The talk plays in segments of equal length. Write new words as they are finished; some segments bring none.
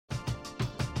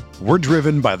We're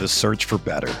driven by the search for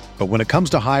better. But when it comes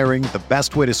to hiring, the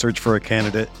best way to search for a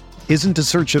candidate isn't to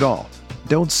search at all.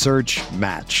 Don't search,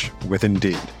 match with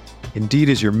Indeed. Indeed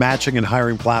is your matching and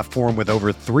hiring platform with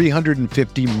over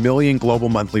 350 million global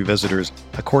monthly visitors,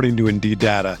 according to Indeed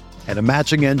data, and a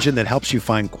matching engine that helps you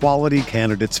find quality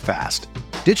candidates fast.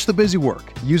 Ditch the busy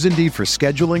work. Use Indeed for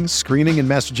scheduling, screening, and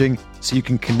messaging so you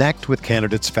can connect with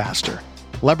candidates faster.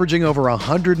 Leveraging over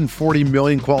 140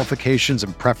 million qualifications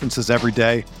and preferences every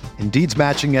day, Indeed's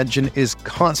matching engine is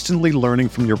constantly learning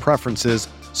from your preferences,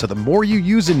 so the more you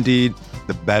use Indeed,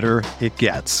 the better it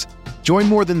gets. Join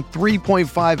more than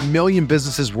 3.5 million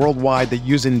businesses worldwide that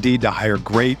use Indeed to hire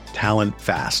great talent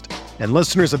fast. And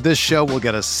listeners of this show will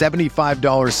get a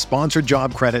 $75 sponsored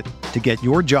job credit to get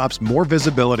your jobs more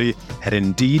visibility at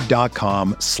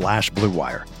Indeed.com/Blue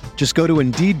Wire. Just go to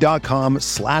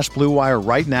Indeed.com/Blue Wire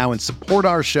right now and support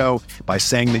our show by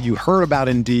saying that you heard about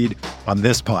Indeed on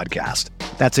this podcast.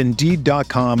 That's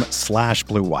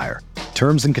Indeed.com/Blue Wire.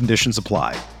 Terms and conditions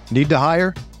apply. Need to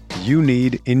hire? You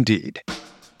need Indeed. Look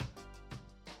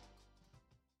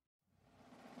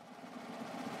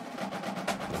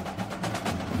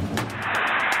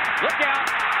out,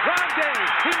 Rondé,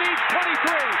 he needs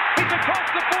 23. He's across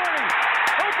the 40.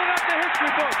 Open up the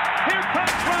history book. Here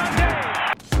comes Rondé.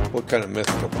 What kind of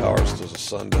mythical powers does a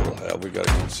Sun Devil have? We've got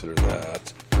to consider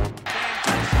that.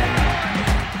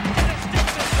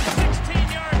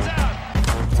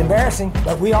 It's embarrassing,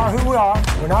 but we are who we are.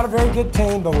 We're not a very good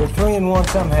team, but we're 3-1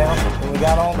 somehow. And we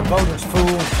got all the voters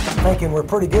fooled thinking we're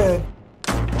pretty good.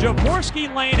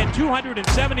 Jaworski Lane at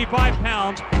 275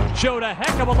 pounds showed a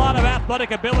heck of a lot of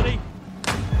athletic ability.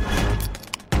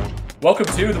 Welcome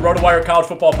to the RotoWire College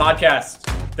Football Podcast,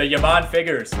 the Yamon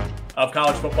Figures of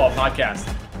college football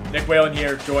podcast. Nick Whalen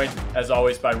here, joined as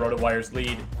always by RotoWire's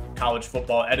lead college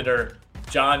football editor,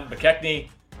 John McKechnie.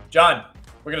 John,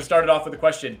 we're going to start it off with a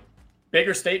question.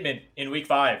 Bigger statement in Week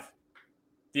 5,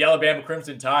 the Alabama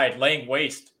Crimson Tide laying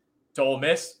waste to Ole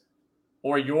Miss,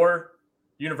 or your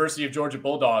University of Georgia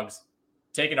Bulldogs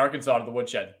taking Arkansas to the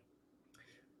woodshed?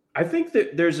 I think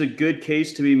that there's a good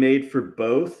case to be made for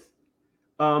both,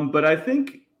 but I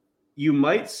think you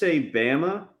might say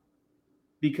Bama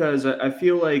because I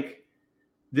feel like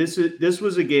this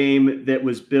was a game that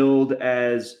was billed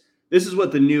as this is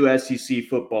what the new SEC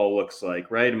football looks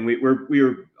like, right? And we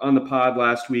were on the pod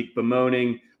last week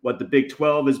bemoaning what the Big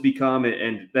 12 has become,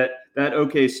 and that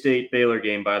OK State Baylor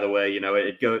game, by the way,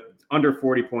 it go under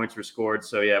 40 points were scored.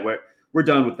 So yeah, we're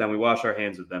done with them. We wash our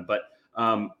hands of them. But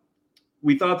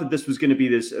we thought that this was going to be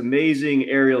this amazing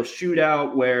aerial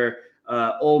shootout where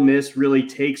Ole Miss really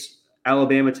takes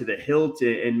Alabama to the hilt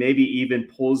and maybe even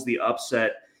pulls the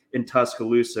upset in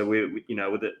Tuscaloosa. We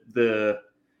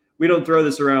don't throw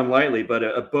this around lightly, but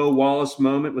a Bo Wallace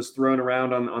moment was thrown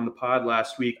around on the pod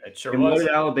last week. It sure and was. What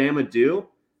did Alabama do?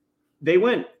 They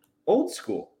went old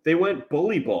school. They went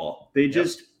bully ball. They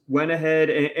just went ahead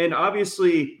and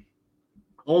obviously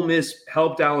Ole Miss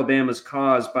helped Alabama's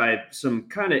cause by some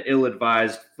kind of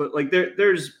ill-advised, but like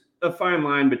there's a fine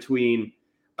line between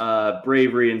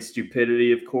bravery and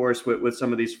stupidity, of course, with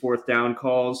some of these fourth down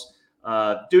calls.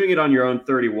 Doing it on your own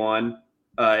 31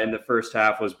 in the first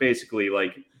half was basically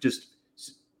like just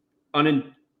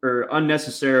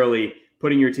unnecessarily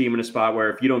putting your team in a spot where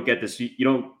if you don't get this, you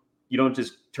don't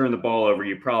just turn the ball over.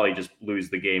 You probably just lose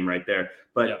the game right there.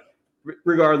 But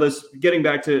regardless, getting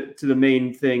back to the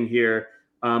main thing here,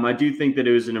 I do think that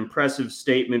it was an impressive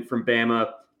statement from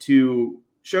Bama to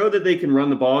show that they can run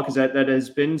the ball because that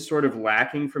has been sort of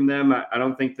lacking from them. I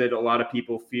don't think that a lot of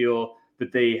people feel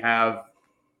that they have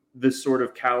this sort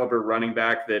of caliber running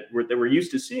back that we're used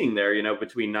to seeing there,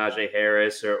 between Najee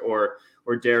Harris or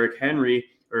Derrick Henry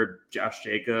or Josh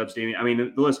Jacobs. I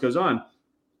mean, the list goes on.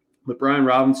 But Brian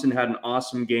Robinson had an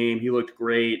awesome game. He looked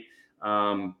great.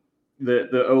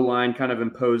 The O-line kind of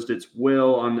imposed its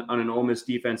will on an Ole Miss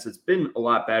defense that's been a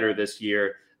lot better this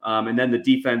year. And then the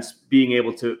defense being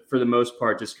able to, for the most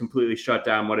part, just completely shut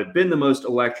down what had been the most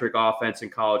electric offense in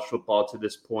college football to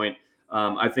this point.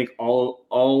 I think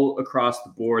all across the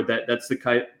board, that's the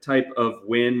type of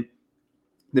win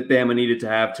that Bama needed to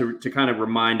have to kind of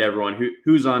remind everyone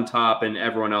who's on top and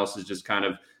everyone else is just kind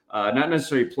of not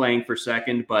necessarily playing for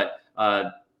second, but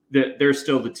they're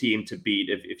still the team to beat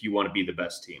if you want to be the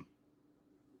best team.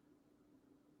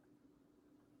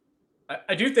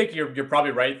 I do think you're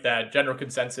probably right that general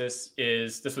consensus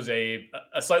is this was a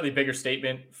slightly bigger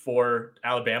statement for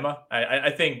Alabama. I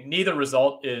think neither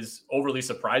result is overly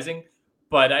surprising,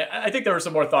 but I think there were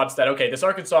some more thoughts that, okay, this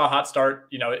Arkansas hot start,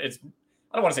 it's,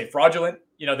 I don't want to say fraudulent,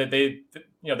 that they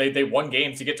won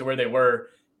games to get to where they were.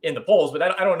 in the polls, but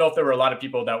I don't know if there were a lot of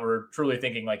people that were truly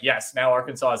thinking like, yes, now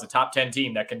Arkansas is a top 10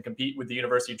 team that can compete with the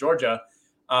University of Georgia.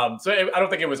 I don't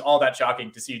think it was all that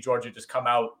shocking to see Georgia just come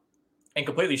out and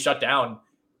completely shut down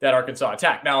that Arkansas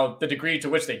attack. Now, the degree to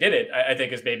which they did it, I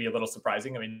think is maybe a little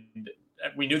surprising. I mean,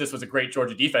 we knew this was a great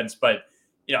Georgia defense, but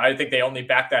I think they only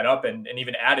backed that up and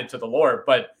even added to the lore.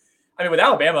 But I mean, with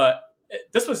Alabama,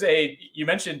 this was you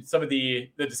mentioned some of the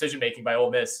decision-making by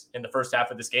Ole Miss in the first half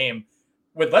of this game.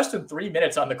 With less than 3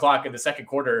 minutes on the clock in the second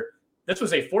quarter, this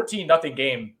was a 14-0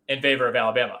 game in favor of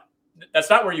Alabama. That's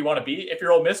not where you want to be if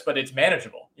you're Ole Miss, but it's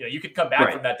manageable. You could come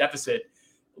back from that deficit.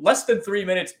 Less than 3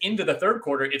 minutes into the third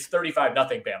quarter, it's 35-0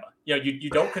 Bama. You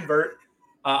don't convert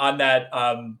on that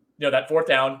that fourth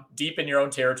down deep in your own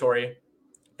territory.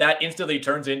 That instantly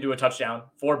turns into a touchdown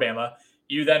for Bama.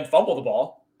 You then fumble the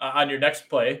ball on your next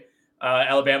play.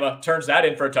 Alabama turns that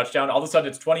in for a touchdown. All of a sudden,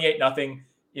 it's 28-0.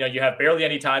 You have barely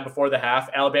any time before the half.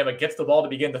 Alabama gets the ball to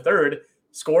begin the third,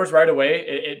 scores right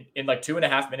away in like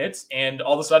 2.5 minutes, and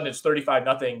all of a sudden it's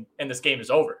 35-0, and this game is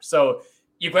over. So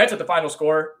you glance at the final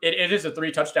score. It is a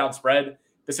 3-touchdown spread.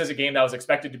 This is a game that was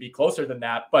expected to be closer than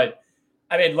that. But,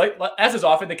 I mean, as is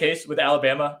often the case with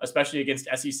Alabama, especially against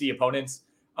SEC opponents,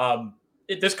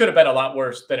 this could have been a lot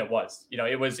worse than it was.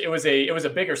 It was a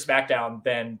bigger smackdown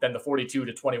than the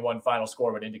 42-21 final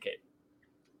score would indicate.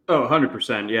 Oh,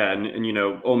 100%. Yeah. And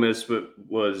Ole Miss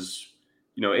was,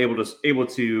 able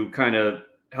to kind of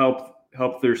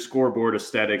help their scoreboard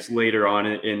aesthetics later on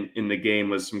in the game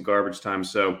with some garbage time.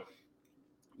 So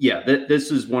yeah,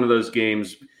 this is one of those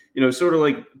games, sort of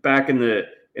like back in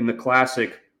the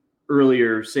classic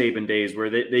earlier Saban days where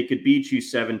they could beat you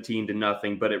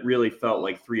 17-0, but it really felt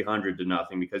like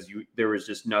 300-0 because there was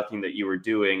just nothing that you were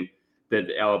doing that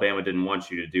Alabama didn't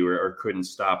want you to do or couldn't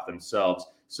stop themselves.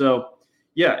 So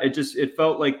yeah, it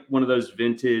felt like one of those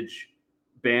vintage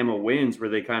Bama wins where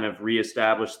they kind of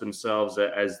reestablished themselves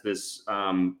as this,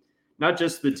 not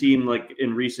just the team like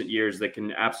in recent years that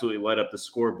can absolutely light up the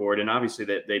scoreboard. And obviously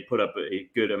that they put up a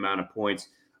good amount of points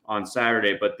on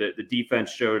Saturday, but the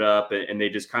defense showed up and they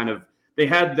just they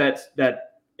had that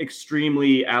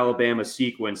extremely Alabama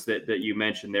sequence that you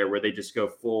mentioned there, where they just go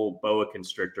full boa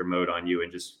constrictor mode on you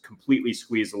and just completely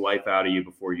squeeze the life out of you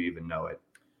before you even know it.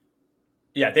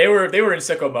 Yeah, they were in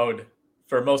sicko mode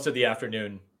for most of the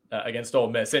afternoon against Ole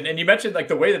Miss. And you mentioned like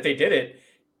the way that they did it.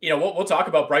 We'll talk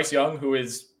about Bryce Young, who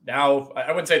is now,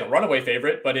 I wouldn't say the runaway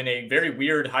favorite, but in a very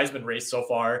weird Heisman race so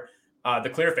far, the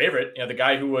clear favorite. The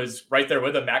guy who was right there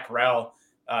with him, Matt Corral,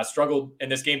 struggled in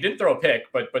this game, didn't throw a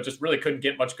pick, but just really couldn't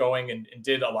get much going and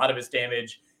did a lot of his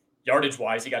damage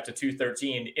yardage-wise. He got to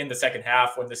 213 in the second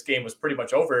half when this game was pretty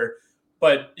much over.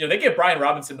 But, they gave Brian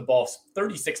Robinson the ball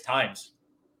 36 times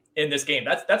in this game.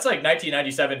 That's like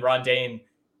 1997 Ron Dayne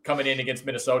coming in against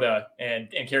Minnesota and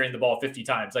carrying the ball 50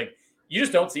 times. Like, you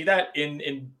just don't see that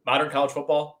in modern college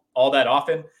football all that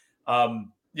often.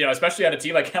 Especially on a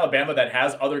team like Alabama that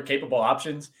has other capable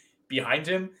options behind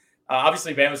him.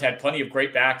 Obviously, Bama's had plenty of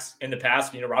great backs in the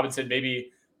past. Robinson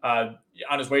maybe on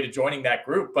his way to joining that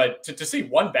group. But to see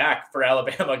one back for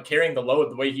Alabama carrying the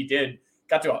load the way he did,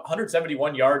 got to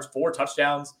 171 yards, 4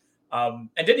 touchdowns, and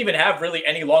didn't even have really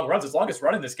any long runs. His longest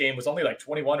run in this game was only like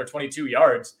 21 or 22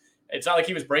 yards. It's not like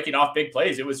he was breaking off big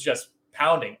plays. It was just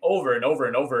pounding over and over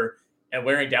and over and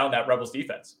wearing down that Rebels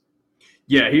defense.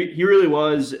 Yeah, he really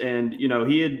was. And,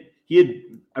 he had,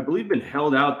 I believe, been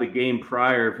held out the game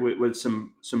prior with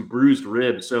some bruised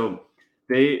ribs. So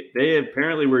they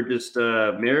apparently were just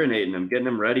marinating him, getting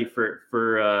him ready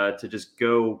for to just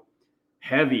go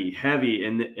heavy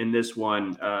in this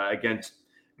one against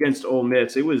Ole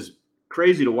Miss. It was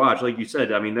crazy to watch. Like you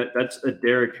said, I mean, that's a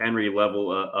Derrick Henry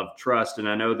level of trust. And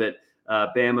I know that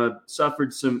Bama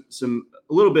suffered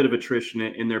a little bit of attrition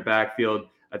in their backfield,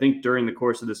 I think, during the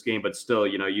course of this game, but still,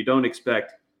 you don't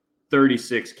expect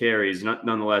 36 carries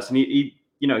nonetheless. And he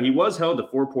was held to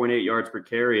 4.8 yards per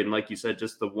carry. And like you said,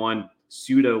 just the one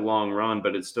pseudo long run,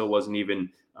 but it still wasn't even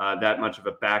that much of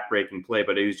a backbreaking play,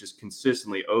 but it was just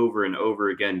consistently over and over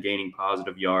again, gaining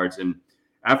positive yards. And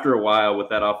after a while with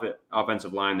that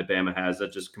offensive line that Bama has,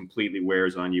 that just completely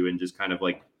wears on you and just kind of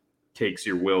like takes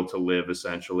your will to live,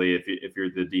 essentially, if you're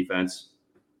the defense.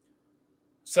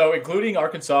 So including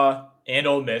Arkansas and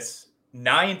Ole Miss,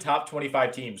 9 top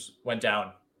 25 teams went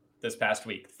down this past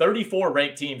week. 34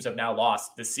 ranked teams have now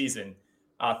lost this season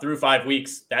through 5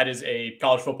 weeks. That is a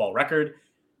college football record.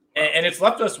 And it's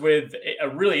left us with a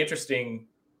really interesting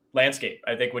landscape.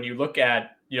 I think when you look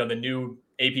at, the new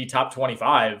AP top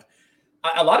 25,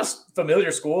 a lot of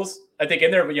familiar schools, I think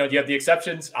in there, you have the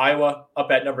exceptions, Iowa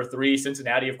up at number 3,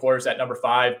 Cincinnati, of course, at number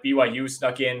 5, BYU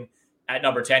snuck in at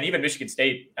number 10, even Michigan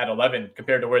State at 11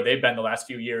 compared to where they've been the last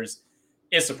few years.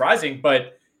 is surprising.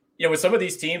 But, with some of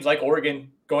these teams like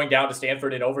Oregon going down to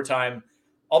Stanford in overtime,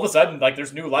 all of a sudden, like,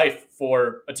 there's new life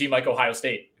for a team like Ohio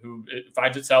State, who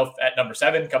finds itself at number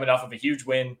 7, coming off of a huge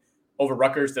win over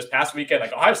Rutgers this past weekend.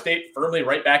 Like, Ohio State firmly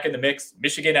right back in the mix.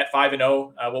 Michigan at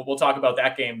 5-0. We'll talk about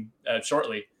that game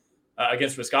shortly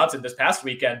against Wisconsin this past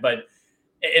weekend. But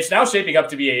it's now shaping up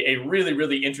to be a really,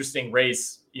 really interesting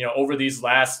race, over these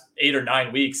last 8 or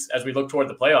 9 weeks as we look toward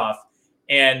the playoff.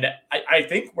 And I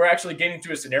think we're actually getting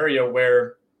to a scenario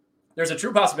where there's a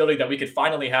true possibility that we could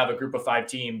finally have a group of 5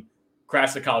 team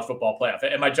crash the college football playoff.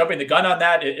 Am I jumping the gun on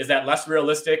that? Is that less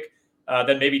realistic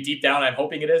than maybe deep down I'm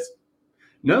hoping it is?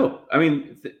 No. I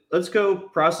mean, let's go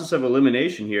process of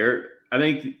elimination here. I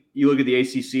think you look at the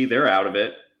ACC, they're out of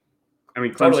it. I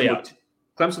mean,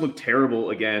 Clemson looked terrible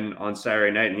again on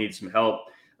Saturday night and needs some help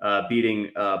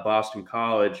beating Boston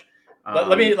College.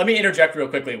 Let me interject real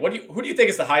quickly. Who do you think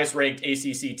is the highest ranked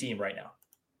ACC team right now?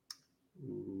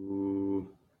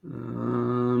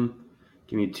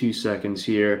 Give me 2 seconds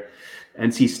here.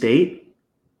 NC State?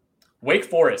 Wake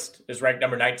Forest is ranked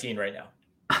number 19 right now.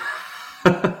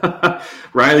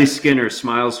 Riley Skinner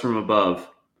smiles from above.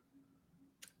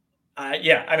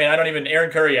 Yeah, I mean, Aaron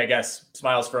Curry, I guess,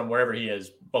 smiles from wherever he is,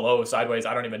 below, sideways,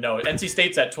 I don't even know. NC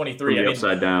State's at 23.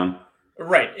 Upside down.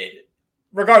 Right.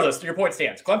 Regardless, your point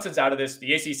stands. Clemson's out of this.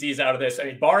 The ACC is out of this. I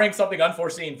mean, barring something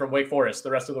unforeseen from Wake Forest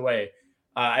the rest of the way,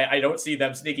 I don't see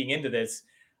them sneaking into this.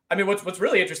 I mean, what's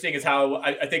really interesting is how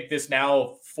I think this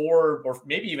now 4 or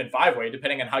maybe even 5-way,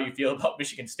 depending on how you feel about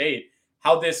Michigan State,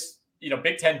 how this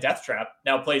Big Ten death trap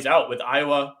now plays out with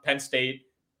Iowa, Penn State,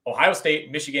 Ohio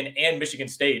State, Michigan, and Michigan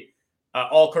State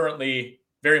all currently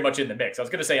very much in the mix. I was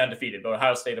going to say undefeated, but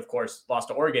Ohio State, of course, lost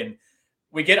to Oregon.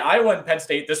 We get Iowa and Penn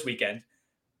State this weekend.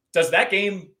 Does that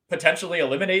game potentially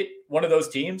eliminate one of those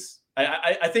teams?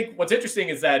 I think what's interesting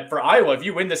is that for Iowa, if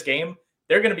you win this game,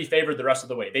 they're going to be favored the rest of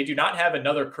the way. They do not have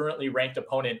another currently ranked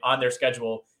opponent on their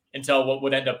schedule until what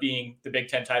would end up being the Big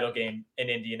Ten title game in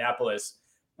Indianapolis.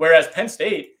 Whereas Penn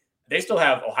State, they still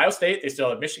have Ohio State, they still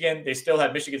have Michigan, they still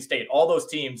have Michigan State, all those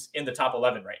teams in the top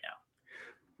 11 right now.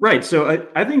 Right. So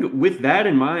I think with that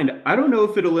in mind, I don't know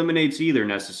if it eliminates either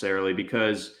necessarily,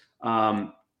 because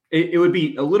it would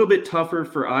be a little bit tougher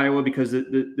for Iowa because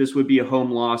this would be a home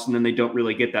loss, and then they don't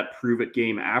really get that prove-it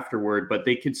game afterward. But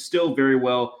they could still very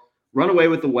well run away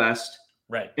with the West,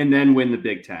 right, and then win the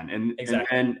Big Ten. And,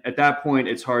 exactly. and at that point,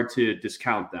 it's hard to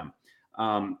discount them.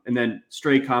 And then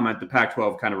stray comment, the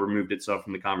Pac-12 kind of removed itself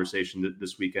from the conversation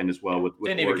this weekend as well. With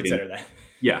Didn't Oregon. even consider that.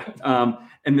 Yeah.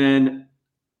 And then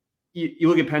you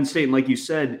look at Penn State, and like you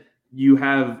said, you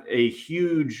have a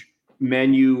huge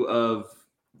menu of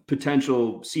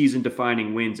potential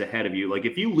season-defining wins ahead of you. Like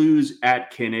if you lose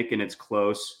at Kinnick and it's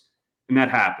close, and that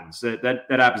happens. That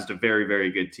happens to very,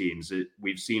 very good teams.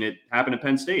 We've seen it happen at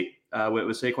Penn State with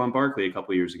Saquon Barkley a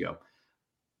couple of years ago.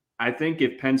 I think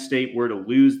if Penn State were to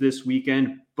lose this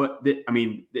weekend,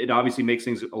 it obviously makes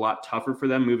things a lot tougher for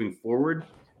them moving forward.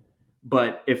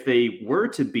 But if they were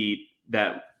to beat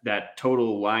that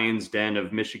total lion's den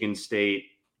of Michigan State,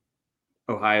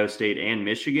 Ohio State, and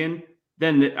Michigan,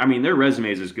 then their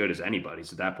resume is as good as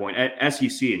anybody's at that point,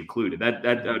 SEC included.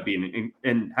 That would be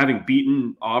and having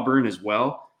beaten Auburn as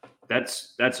well.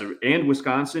 And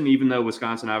Wisconsin, even though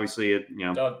Wisconsin obviously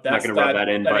not going to rub that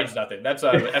in. That means nothing. That's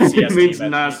a FCS it means team.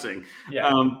 nothing.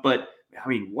 Yeah. But I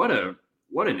mean, what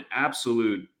an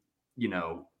absolute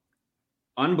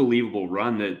unbelievable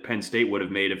run that Penn State would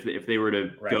have made if they were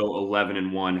to go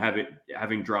 11-1,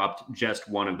 having dropped just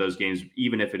one of those games,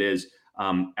 even if it is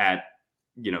at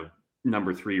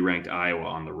number 3 ranked Iowa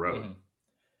on the road. Mm-hmm.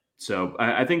 So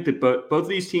I think that both of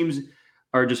these teams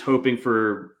are just hoping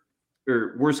for,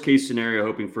 or worst case scenario,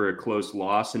 hoping for a close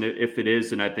loss. And if it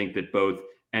is, then I think that both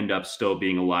end up still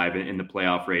being alive in the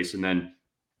playoff race. And then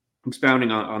expounding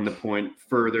on the point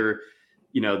further,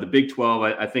 the Big 12,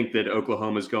 I think that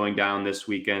Oklahoma is going down this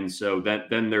weekend. So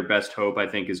then their best hope, I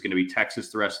think, is going to be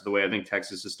Texas the rest of the way. I think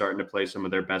Texas is starting to play some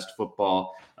of their best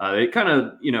football. It kind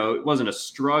of, it wasn't a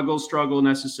struggle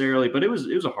necessarily, but it was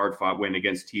a hard fought win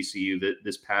against TCU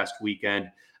this past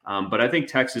weekend. But I think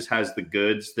Texas has the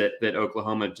goods that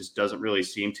Oklahoma just doesn't really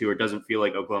seem to, or doesn't feel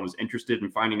like Oklahoma's interested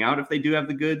in finding out if they do have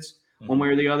the goods one way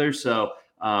or the other. So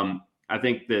I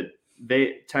think that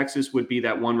Texas would be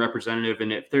that one representative.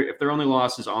 And if their only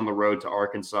loss is on the road to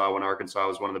Arkansas, when Arkansas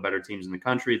was one of the better teams in the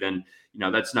country, then,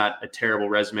 that's not a terrible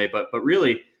resume. But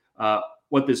really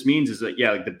what this means is that,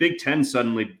 the Big Ten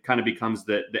suddenly kind of becomes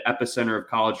the epicenter of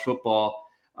college football.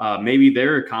 Maybe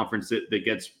they're a conference that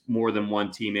gets more than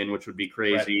one team in, which would be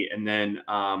crazy. Right. And then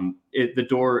the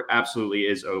door absolutely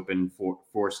is open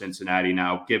for Cincinnati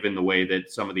now, given the way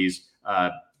that some of these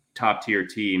top tier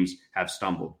teams have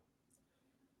stumbled.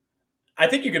 I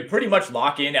think you could pretty much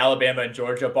lock in Alabama and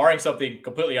Georgia, barring something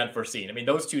completely unforeseen. I mean,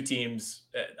 those two teams,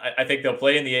 I think they'll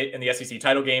play in the SEC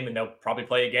title game, and they'll probably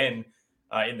play again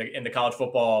in the college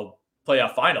football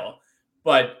playoff final.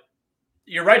 But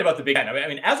you're right about the Big Ten. I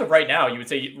mean, as of right now, you would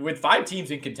say with 5 teams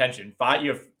in contention, you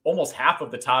have almost half of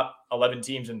the top 11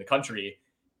 teams in the country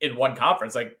in one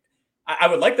conference. Like, I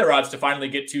would like their odds to finally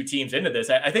get 2 teams into this.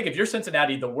 I think if you're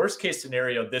Cincinnati, the worst case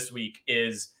scenario this week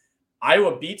is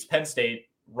Iowa beats Penn State,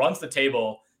 runs the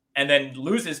table, and then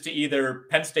loses to either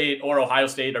Penn State or Ohio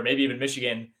State or maybe even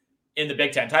Michigan in the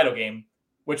Big Ten title game,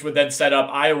 which would then set up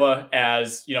Iowa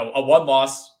as, a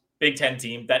one-loss Big Ten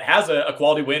team that has a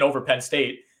quality win over Penn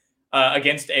State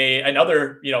against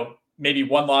another, maybe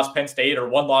one-loss Penn State or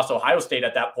one-loss Ohio State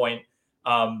at that point.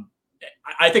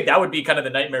 I think that would be kind of the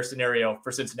nightmare scenario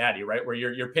for Cincinnati, right? Where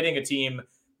you're pitting a team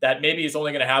that maybe is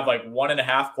only going to have like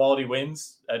 1.5 quality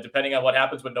wins, depending on what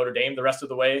happens with Notre Dame the rest of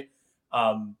the way,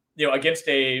 against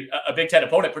a Big Ten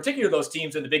opponent, particularly those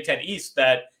teams in the Big Ten East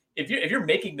that if you're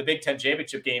making the Big Ten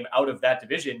championship game out of that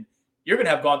division, you're going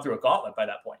to have gone through a gauntlet by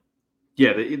that point.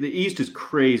 Yeah, the East is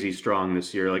crazy strong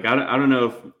this year. Like, I don't know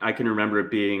if I can remember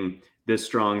it being this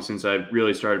strong since I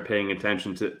really started paying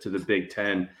attention to the Big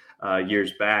Ten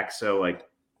years back. So, like,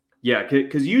 yeah,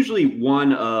 because usually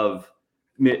one of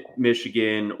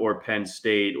Michigan or Penn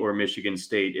State or Michigan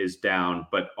State is down,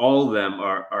 but all of them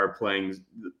are playing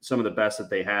some of the best that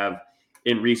they have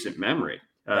in recent memory.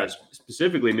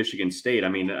 Specifically Michigan State. I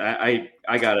mean, I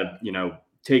gotta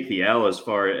take the L as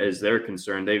far as they're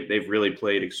concerned. They've really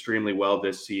played extremely well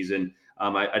this season.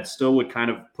 I'd still would kind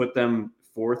of put them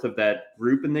fourth of that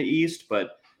group in the East,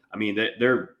 but I mean,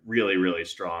 they're really, really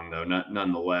strong, though,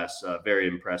 nonetheless. Very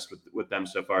impressed with them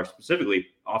so far, specifically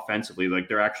offensively. Like,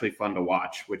 they're actually fun to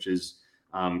watch, which is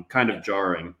kind of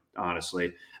jarring,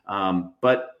 honestly.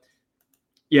 But,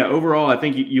 yeah, overall, I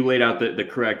think you laid out the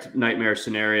correct nightmare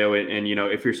scenario. And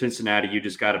if you're Cincinnati, you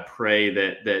just got to pray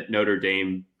that Notre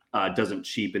Dame doesn't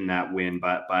cheapen that win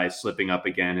by slipping up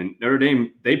again. And Notre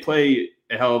Dame, they play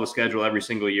a hell of a schedule every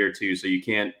single year, too, so you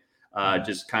can't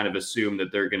just kind of assume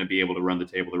that they're going to be able to run the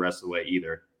table the rest of the way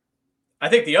either. I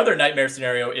think the other nightmare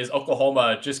scenario is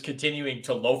Oklahoma just continuing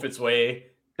to loaf its way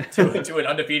to an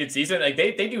undefeated season. Like,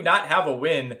 they do not have a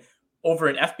win over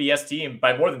an FBS team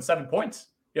by more than 7 points.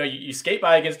 You skate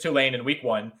by against Tulane in week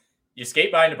 1, you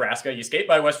skate by Nebraska, you skate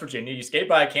by West Virginia, you skate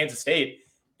by Kansas State.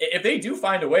 If they do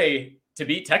find a way to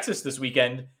beat Texas this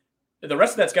weekend, the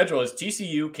rest of that schedule is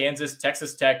TCU, Kansas,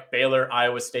 Texas Tech, Baylor,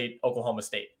 Iowa State, Oklahoma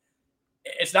State.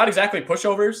 It's not exactly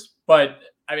pushovers, but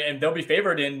I mean, they'll be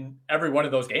favored in every one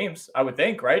of those games, I would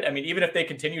think, right? I mean, even if they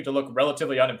continue to look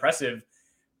relatively unimpressive,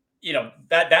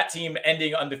 that team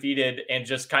ending undefeated and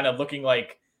just kind of looking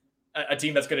like a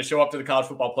team that's going to show up to the college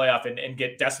football playoff and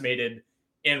get decimated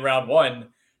in round 1.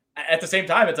 At the same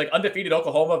time, it's like undefeated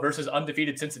Oklahoma versus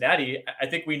undefeated Cincinnati. I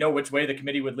think we know which way the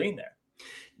committee would lean there.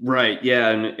 Right. Yeah.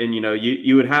 And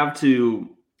you would have to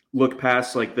look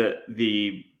past like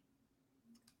the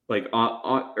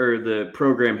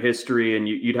program history, and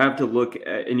you'd have to look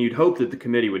at, and you'd hope that the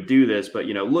committee would do this, but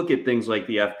look at things like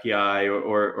the FPI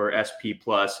or SP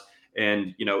plus,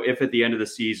 and if at the end of the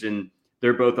season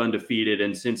they're both undefeated,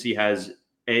 and since he has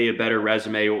a better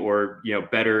resume or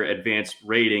better advanced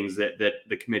ratings, that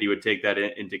the committee would take that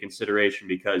into consideration,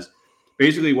 because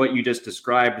basically what you just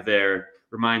described there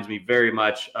reminds me very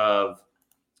much of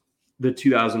the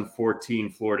 2014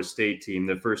 Florida State team,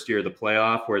 the first year of the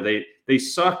playoff, where they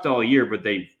sucked all year, but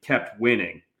they kept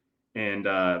winning. And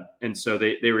so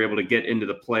they were able to get into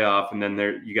the playoff. And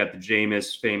then you got the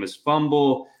Jameis famous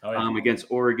fumble against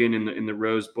Oregon in the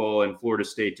Rose Bowl, and Florida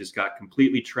State just got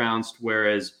completely trounced.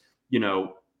 Whereas,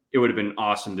 it would have been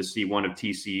awesome to see one of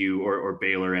TCU or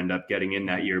Baylor end up getting in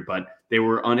that year, but they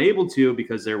were unable to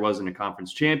because there wasn't a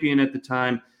conference champion at the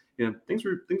time. Things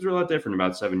were a lot different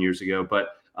about 7 years ago, but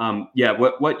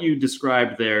what you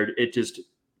described there, it just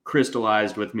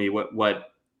crystallized with me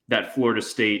what that Florida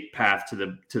State path to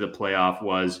the playoff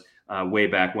was way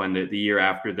back when, the year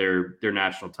after their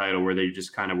national title, where they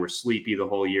just kind of were sleepy the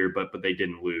whole year, but they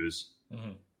didn't lose.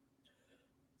 Mm-hmm.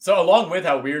 So along with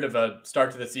how weird of a start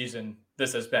to the season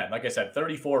this has been, like I said,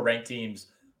 34 ranked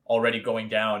teams already going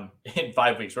down in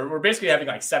 5 weeks. We're basically having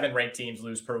like 7 ranked teams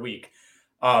lose per week.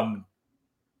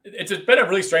 It's been a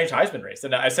really strange Heisman race.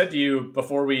 And I said to you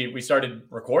before we started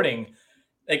recording,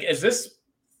 like, is this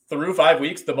through 5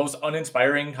 weeks the most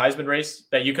uninspiring Heisman race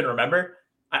that you can remember?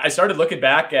 I started looking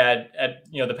back at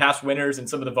the past winners and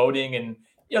some of the voting, and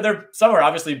some are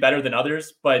obviously better than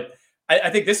others, but I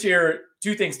think this year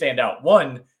 2 things stand out.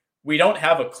 One, we don't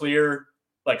have a clear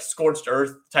like scorched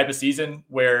earth type of season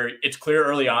where it's clear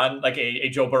early on, like a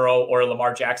Joe Burrow or a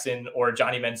Lamar Jackson or a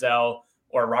Johnny Manziel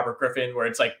or a Robert Griffin, where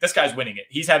it's like, this guy's winning it.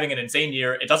 He's having an insane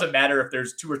year. It doesn't matter if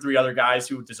there's 2 or 3 other guys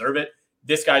who deserve it.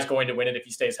 This guy's going to win it if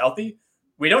he stays healthy.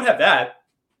 We don't have that.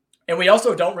 And we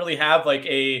also don't really have like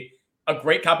a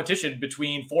great competition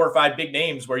between 4 or 5 big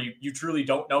names where you truly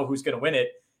don't know who's going to win it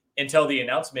until the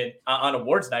announcement on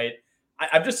awards night.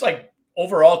 I'm just like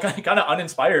overall kind of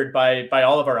uninspired by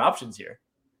all of our options here.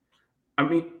 I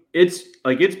mean, it's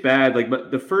bad. Like,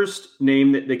 but the first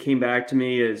name that came back to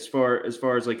me as far as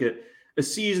like a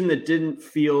season that didn't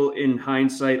feel in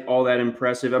hindsight all that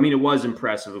impressive. I mean, it was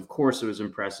impressive. Of course it was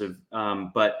impressive.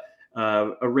 But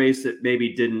a race that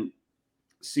maybe didn't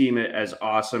seem as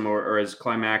awesome or as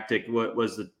climactic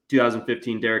was the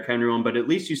 2015 Derrick Henry one. But at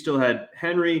least you still had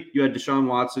Henry. You had Deshaun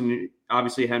Watson.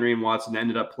 Obviously, Henry and Watson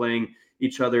ended up playing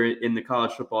each other in the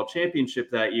college football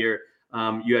championship that year.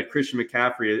 You had Christian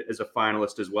McCaffrey as a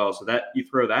finalist as well. So that you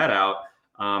throw that out.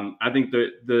 I think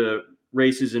the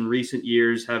races in recent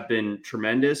years have been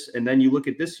tremendous. And then you look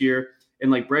at this year and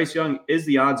like Bryce Young is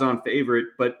the odds on favorite,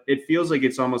 but it feels like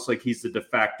it's almost like he's the de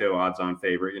facto odds on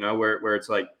favorite, where it's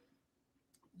like,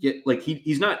 yeah, like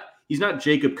he's not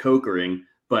Jacob Kokering,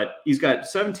 but he's got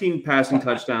 17 passing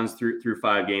touchdowns through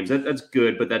 5 games. That's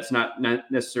good, but that's not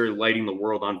necessarily lighting the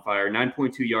world on fire.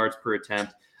 9.2 yards per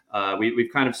attempt.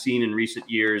 We've kind of seen in recent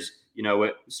years,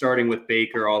 starting with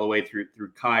Baker all the way through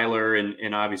Kyler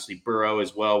and obviously Burrow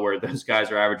as well, where those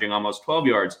guys are averaging almost 12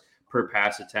 yards per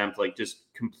pass attempt, like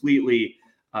just completely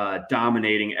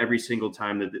dominating every single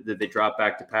time that they drop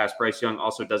back to pass. Bryce Young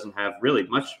also doesn't have really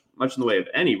much in the way of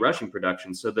any rushing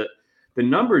production. So the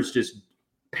numbers just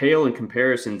pale in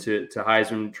comparison to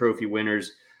Heisman Trophy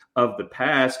winners of the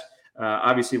past.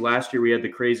 Obviously, last year we had the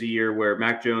crazy year where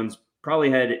Mac Jones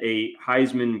probably had a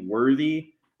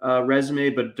Heisman-worthy resume,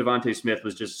 but Devontae Smith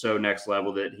was just so next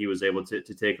level that he was able to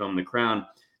take home the crown.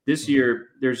 This year,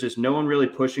 there's just no one really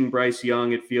pushing Bryce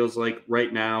Young, it feels like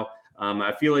right now.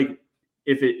 I feel like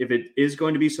if it is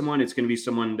going to be someone, it's going to be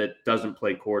someone that doesn't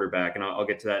play quarterback, and I'll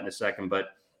get to that in a second. But,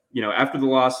 after the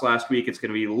loss last week, it's going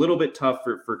to be a little bit tough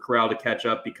for Corral to catch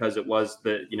up because it was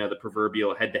the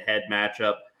proverbial head-to-head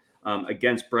matchup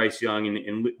against Bryce Young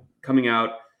and coming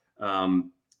out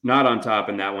not on top,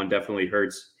 and that one definitely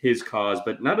hurts his cause,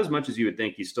 but not as much as you would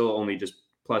think. He's still only just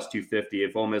plus 250.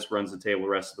 If Ole Miss runs the table the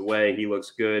rest of the way, he looks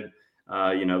good.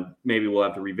 Maybe we'll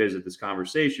have to revisit this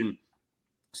conversation.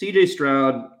 CJ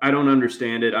Stroud, I don't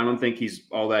understand it. I don't think he's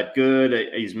all that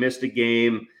good. He's missed a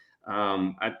game.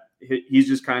 He's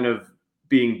just kind of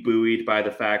being buoyed by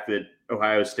the fact that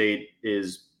Ohio State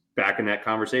is back in that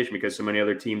conversation because so many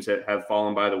other teams have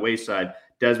fallen by the wayside.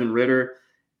 Desmond Ridder,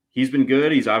 he's been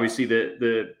good. He's obviously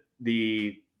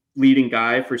the leading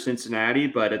guy for Cincinnati,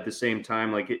 but at the same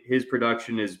time, like his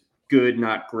production is good,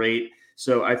 not great.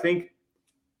 So I think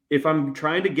if I'm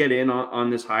trying to get in on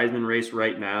this Heisman race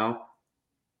right now,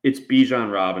 it's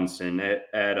Bijan Robinson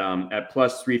at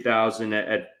plus 3,000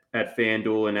 at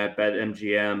FanDuel and at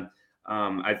BetMGM.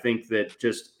 I think that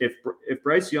just if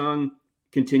Bryce Young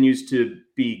continues to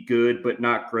be good but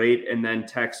not great, and then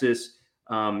Texas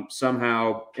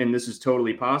somehow, and this is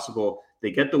totally possible,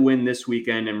 they get the win this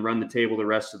weekend and run the table the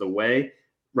rest of the way,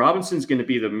 Robinson's going to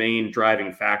be the main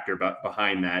driving factor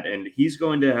behind that. And he's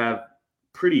going to have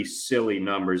pretty silly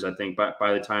numbers, I think,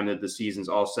 by the time that the season's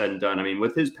all said and done. I mean,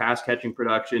 with his pass catching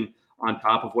production on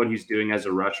top of what he's doing as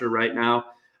a rusher right now,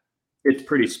 it's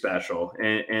pretty special.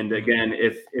 And again,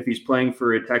 if he's playing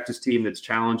for a Texas team that's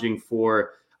challenging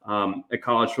for a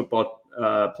college football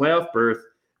playoff berth,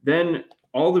 then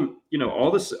all the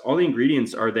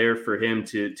ingredients are there for him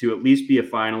to at least be a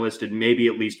finalist and maybe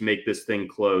at least make this thing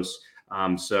close.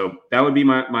 So that would be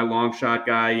my long shot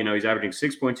guy. He's averaging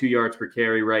 6.2 yards per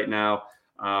carry right now,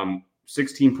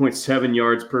 16.7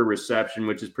 yards per reception,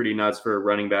 which is pretty nuts for a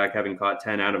running back, having caught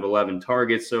 10 out of 11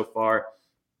 targets so far.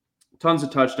 Tons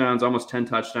of touchdowns, almost 10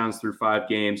 touchdowns through 5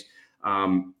 games.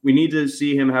 We need to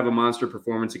see him have a monster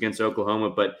performance against Oklahoma,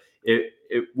 but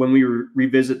when we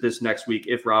revisit this next week,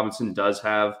 if Robinson does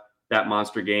have that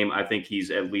monster game, I think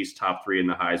he's at least top 3 in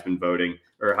the Heisman voting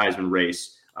or Heisman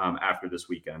race after this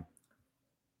weekend.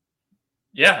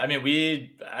 Yeah, I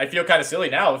mean, I feel kind of silly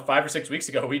now. 5 or 6 weeks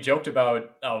ago, we joked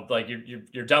about,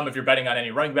 you're dumb if you're betting on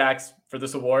any running backs for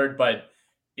this award, but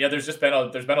yeah, there's been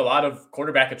a lot of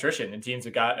quarterback attrition in teams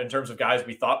in terms of guys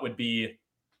we thought would be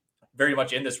very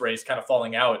much in this race, kind of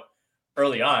falling out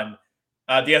early on.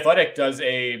 The Athletic does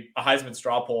a Heisman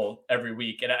straw poll every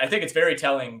week, and I think it's very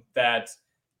telling that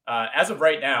as of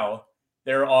right now,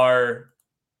 there are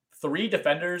 3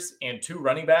 defenders and 2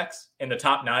 running backs in the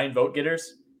top 9 vote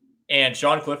getters. And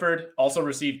Sean Clifford also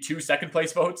received 2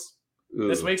 second-place votes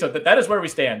this week. So that is where we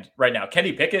stand right now.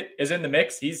 Kenny Pickett is in the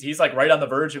mix. He's like right on the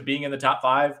verge of being in the top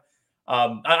 5.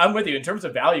 I'm with you. In terms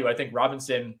of value, I think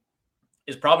Robinson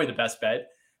is probably the best bet.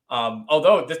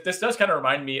 Although this does kind of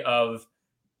remind me of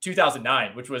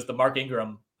 2009, which was the Mark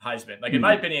Ingram Heisman. Like, in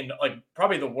my opinion, like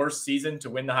probably the worst season to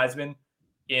win the Heisman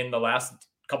in the last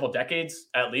couple decades,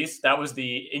 at least. That was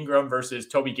the Ingram versus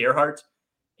Toby Gerhart,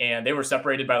 and they were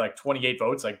separated by like 28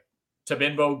 votes. Like,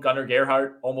 Tabimbo Gunnar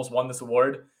Gerhart almost won this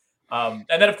award. And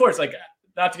then, of course, like,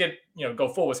 not to get, go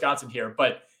full Wisconsin here,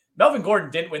 but Melvin Gordon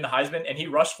didn't win the Heisman, and he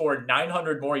rushed for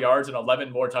 900 more yards and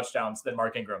 11 more touchdowns than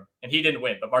Mark Ingram. And he didn't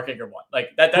win, but Mark Ingram won.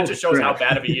 Like, that just shows how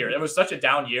bad of a year. It was such a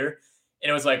down year. And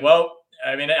it was like, well,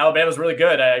 I mean, Alabama's really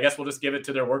good. I guess we'll just give it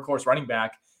to their workhorse running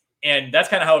back. And that's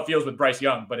kind of how it feels with Bryce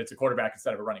Young, but it's a quarterback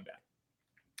instead of a running back.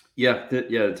 Yeah.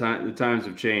 The times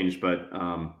have changed, but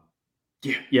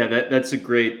that's a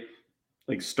great,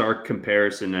 like, stark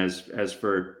comparison as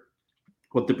for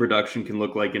what the production can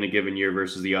look like in a given year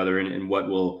versus the other, and what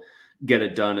will get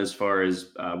it done as far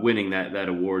as winning that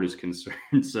award is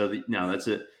concerned. So that's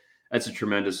a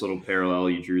tremendous little parallel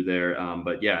you drew there.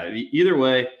 But yeah, either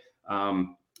way,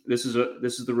 this is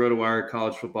the RotoWire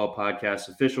College Football Podcast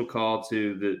official call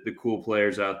to the cool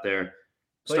players out there.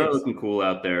 Please. Start looking cool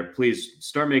out there. Please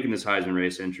start making this Heisman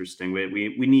race interesting.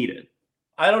 We need it.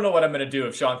 I don't know what I'm going to do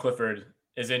if Sean Clifford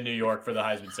is in New York for the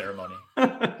Heisman ceremony.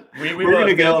 We're going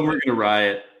to go and we're going to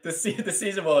riot. The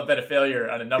season will have been a failure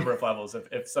on a number of levels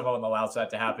if someone allows that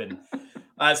to happen.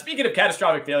 Speaking of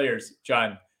catastrophic failures,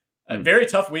 John, a very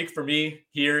tough week for me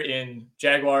here in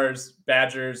Jaguars,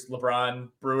 Badgers, LeBron,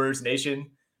 Brewers Nation.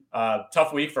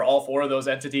 Tough week for all 4 of those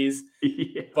entities.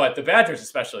 Yeah. But the Badgers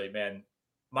especially, man.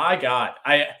 My God.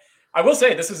 I will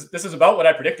say this is about what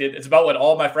I predicted. It's about what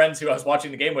all my friends who I was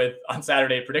watching the game with on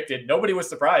Saturday predicted. Nobody was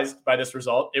surprised by this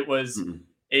result. It was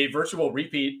a virtual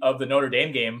repeat of the Notre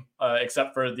Dame game,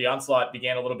 except for the onslaught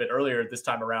began a little bit earlier this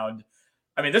time around.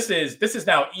 I mean, this is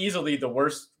now easily the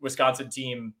worst Wisconsin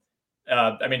team.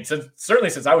 Certainly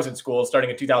since I was in school, starting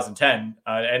in 2010,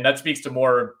 and that speaks to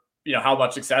more, how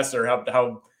much success or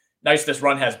how nice this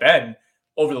run has been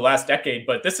over the last decade.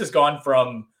 But this has gone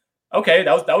from, okay,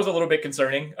 that was a little bit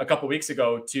concerning a couple weeks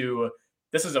ago, to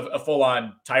this is a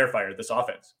full-on tire fire, this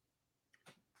offense.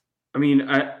 I mean,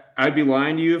 I'd be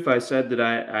lying to you if I said that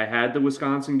I had the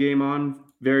Wisconsin game on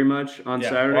very much on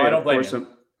Saturday. Well, I don't blame you.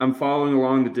 I'm following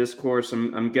along the discourse.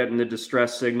 I'm getting the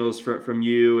distress signals from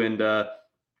you and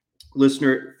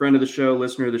friend of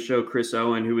the show, Chris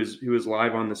Owen, who was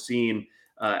live on the scene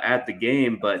at the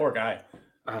game. But poor guy.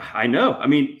 I know. I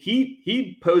mean,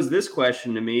 he posed this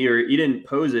question to me, or he didn't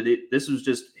pose it. This was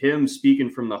just him speaking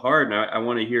from the heart, and I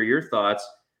want to hear your thoughts.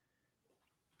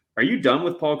 Are you done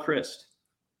with Paul Chryst?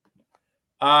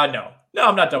 No,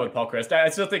 I'm not done with Paul Chryst. I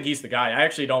still think he's the guy. I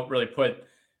actually don't really put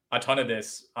a ton of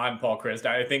this on Paul Chryst.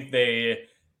 I think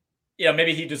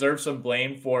maybe he deserves some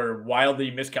blame for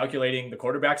wildly miscalculating the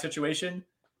quarterback situation.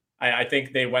 I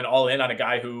think they went all in on a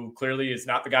guy who clearly is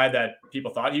not the guy that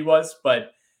people thought he was,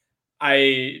 but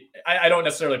I don't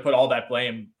necessarily put all that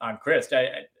blame on Chryst.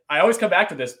 I always come back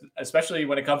to this, especially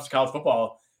when it comes to college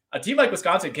football. A team like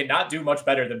Wisconsin cannot do much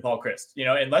better than Paul Chryst,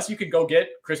 unless you can go get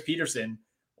Chris Peterson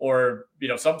or,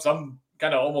 some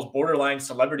kind of almost borderline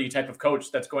celebrity type of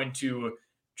coach that's going to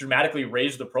dramatically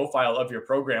raise the profile of your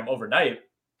program overnight.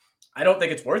 I don't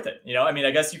think it's worth it.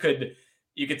 I guess you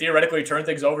could theoretically turn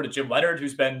things over to Jim Leonhard,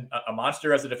 who's been a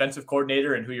monster as a defensive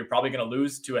coordinator and who you're probably going to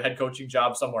lose to a head coaching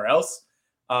job somewhere else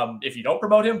if you don't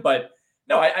promote him. But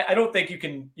no, I don't think you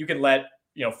can let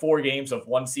 4 games of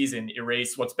one season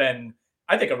erase what's been,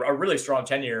 I think, a really strong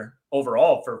tenure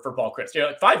overall for Paul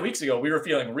Chryst. 5 weeks ago, we were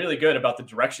feeling really good about the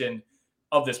direction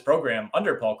of this program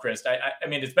under Paul Chryst. I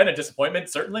mean, it's been a disappointment,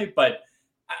 certainly, but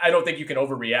I don't think you can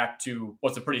overreact to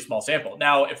what's a pretty small sample.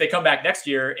 Now, if they come back next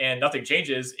year and nothing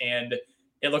changes and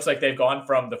it looks like they've gone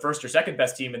from the first or second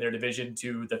best team in their division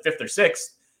to the 5th or 6th,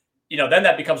 then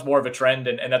that becomes more of a trend,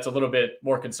 and that's a little bit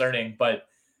more concerning. But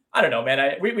I don't know,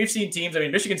 man. We've seen teams. I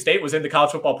mean, Michigan State was in the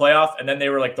college football playoff, and then they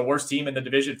were like the worst team in the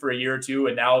division for a year or two,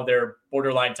 and now they're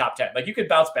borderline top 10. Like, you could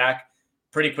bounce back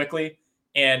pretty quickly.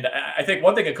 And I think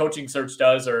one thing a coaching search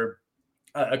does, or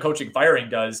a coaching firing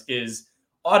does, is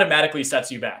automatically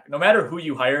sets you back. No matter who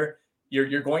you hire,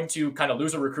 you're going to kind of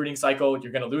lose a recruiting cycle.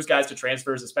 You're going to lose guys to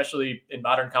transfers, especially in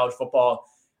modern college football.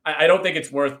 I don't think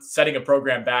it's worth setting a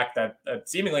program back that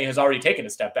seemingly has already taken a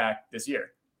step back this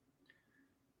year.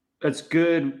 That's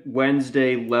good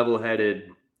Wednesday level-headed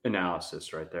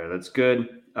analysis right there. That's good.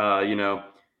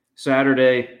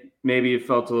 Saturday, maybe it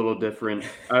felt a little different.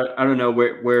 I don't know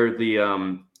where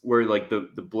the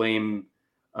blame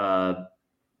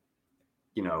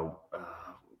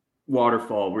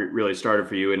waterfall really started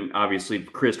for you. And obviously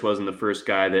Chryst wasn't the first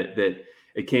guy that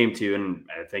it came to. And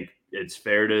I think it's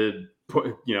fair to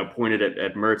point it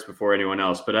at Mertz before anyone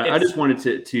else. But I just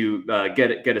wanted to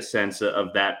get a sense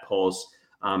of that pulse,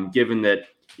 given that,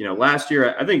 last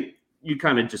year, I think you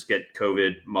kind of just get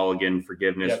COVID mulligan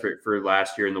forgiveness for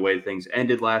last year and the way things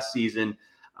ended last season.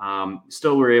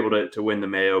 Still were able to win the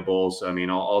Mayo Bowl. So, I mean,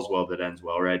 all's well that ends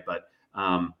well, right? But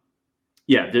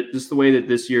just the way that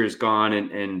this year has gone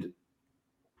and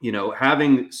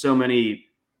having so many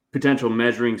potential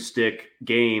measuring stick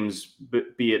games,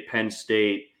 be it Penn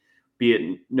State, be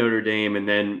it Notre Dame, and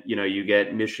then, you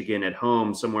get Michigan at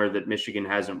home, somewhere that Michigan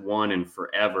hasn't won in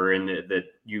forever, and that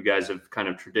you guys have kind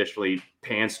of traditionally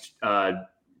pantsed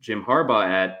Jim Harbaugh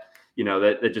at,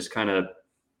 that just kind of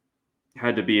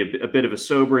had to be a bit of a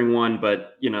sobering one.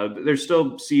 But, there's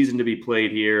still season to be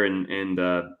played here, and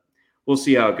we'll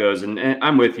see how it goes. And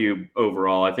I'm with you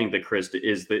overall. I think that Chryst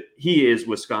he is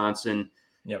Wisconsin.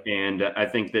 Yep. And I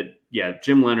think that,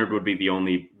 Jim Leonhard would be the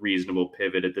only reasonable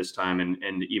pivot at this time.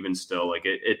 And even still,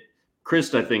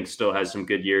 Chryst, I think, still has some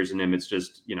good years in him. It's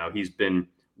just, he's been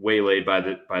waylaid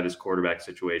by this quarterback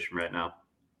situation right now.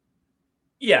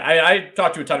 Yeah, I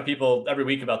talk to a ton of people every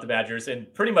week about the Badgers,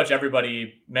 and pretty much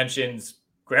everybody mentions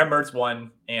Graham Mertz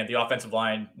one and the offensive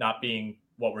line not being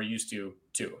what we're used to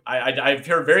too. I've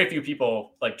heard very few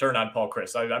people turn on Paul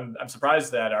Chryst. I'm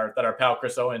surprised that our pal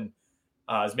Chris Owen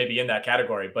is maybe in that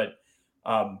category, but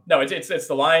no, it's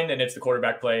the line and it's the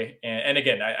quarterback play. And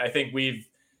again, I think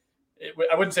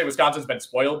I wouldn't say Wisconsin's been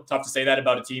spoiled. Tough to say that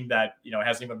about a team that,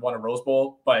 hasn't even won a Rose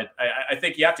Bowl, but I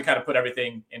think you have to kind of put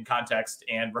everything in context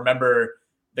and remember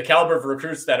the caliber of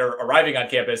recruits that are arriving on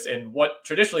campus and what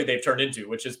traditionally they've turned into,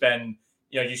 which has been,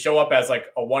 you show up as a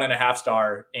 1.5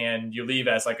 star and you leave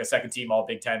as a second team all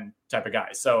Big Ten type of guy.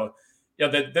 So,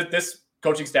 this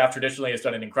coaching staff traditionally has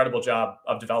done an incredible job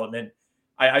of development.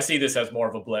 I see this as more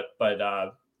of a blip, but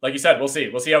like you said, we'll see.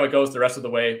 We'll see how it goes the rest of the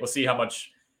way. We'll see how much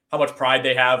pride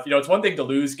they have. It's one thing to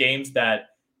lose games that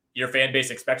your fan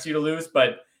base expects you to lose,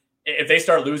 but if they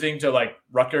start losing to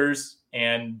Rutgers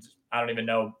and I don't even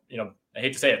know, I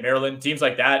hate to say it, Maryland, teams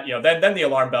like that, then the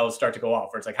alarm bells start to go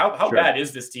off. Where it's how Sure. bad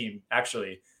is this team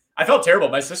actually? I felt terrible.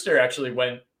 My sister actually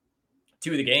went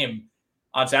to the game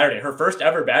on Saturday, her first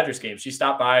ever Badgers game. She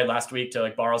stopped by last week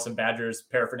to borrow some Badgers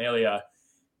paraphernalia.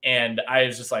 And I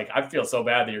was just I feel so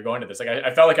bad that you're going to this.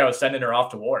 I felt like I was sending her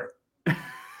off to war.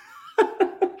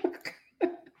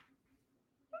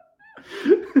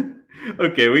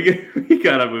 Okay, we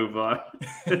gotta move on.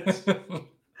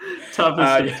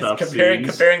 Tough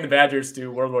comparing the Badgers to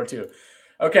World War II.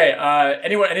 Okay.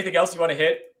 Anything else you want to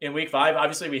hit in Week 5?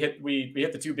 Obviously, we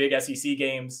hit the two big SEC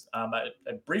games. I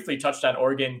briefly touched on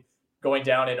Oregon going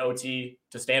down in OT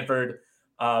to Stanford.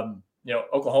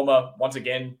 Oklahoma once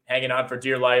again hanging on for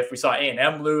dear life. We saw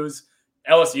A&M lose.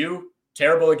 LSU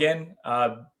terrible again.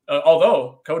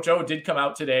 Although Coach O did come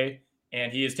out today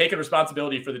and he has taken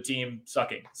responsibility for the team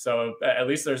sucking. So at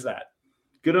least there's that.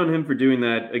 Good on him for doing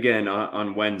that again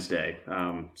on Wednesday.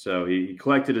 So he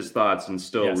collected his thoughts and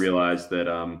still realized that,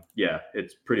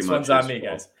 it's pretty much. This one's on me,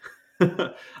 guys.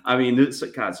 I mean,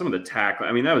 some of the tackle.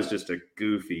 I mean, that was just a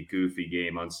goofy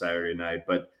game on Saturday night.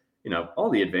 But all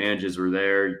the advantages were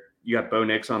there. You got Bo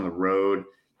Nix on the road.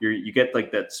 You get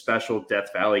that special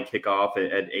Death Valley kickoff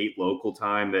at 8 local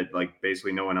time that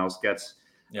basically no one else gets.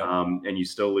 Yep. And you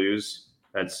still lose.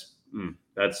 That's.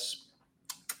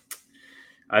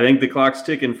 I think the clock's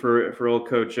ticking for old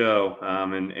Coach O,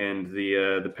 and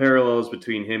the parallels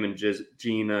between him and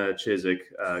Gene Chizik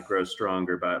grow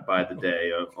stronger by the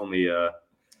day.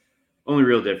 Only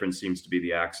real difference seems to be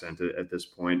the accent at this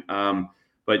point.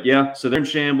 But yeah, so they're in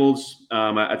shambles.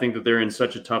 I think that they're in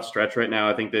such a tough stretch right now.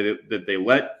 I think that they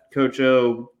let Coach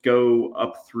O go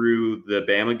up through the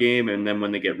Bama game, and then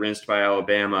when they get rinsed by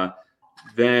Alabama,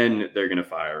 then they're going to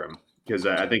fire him. Because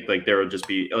I think there will just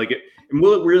be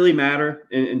will it really matter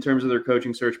in terms of their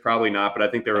coaching search? Probably not. But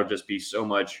I think there will just be so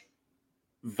much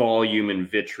volume and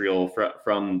vitriol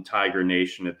from Tiger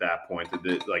Nation at that point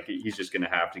that he's just going to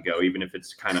have to go, even if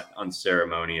it's kind of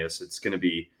unceremonious. It's going to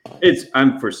be.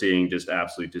 I'm foreseeing just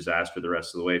absolute disaster the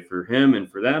rest of the way for him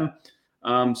and for them.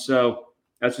 So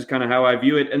that's just kind of how I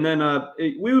view it. And then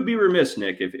we would be remiss,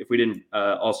 Nick, if we didn't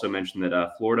also mention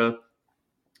that Florida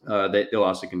they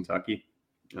lost to Kentucky.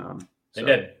 They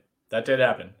did. That did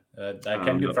happen. I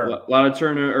can confirm. A lot of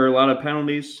a lot of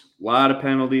penalties.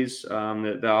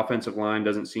 The offensive line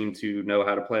doesn't seem to know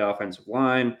how to play offensive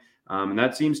line, and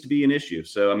that seems to be an issue.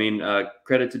 So, I mean,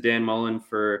 credit to Dan Mullen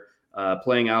for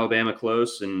playing Alabama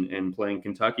close and playing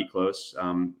Kentucky close.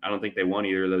 I don't think they won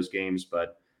either of those games,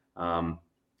 but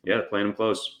they're playing them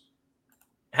close.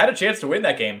 had a chance to win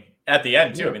that game at the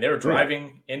end too. I mean, they were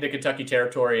driving into Kentucky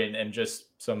territory and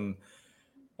just some,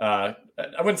 I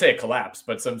wouldn't say a collapse,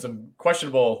 but some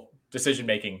questionable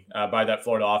decision-making by that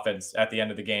Florida offense at the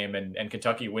end of the game. And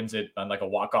Kentucky wins it on like a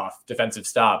walk-off defensive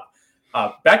stop.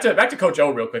 Back to Coach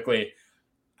O real quickly.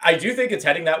 I do think it's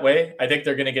heading that way. I think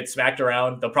they're going to get smacked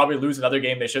around. They'll probably lose another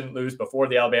game they shouldn't lose before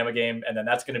the Alabama game. And then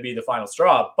that's going to be the final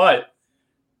straw. But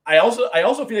I also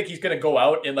feel like he's going to go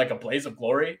out in like a blaze of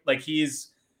glory. Like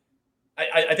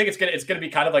I think it's going to be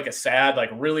kind of like a sad,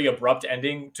 like really abrupt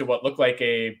ending to what looked like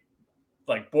a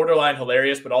like borderline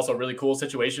hilarious, but also really cool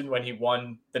situation when he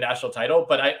won the national title.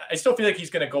 But I still feel like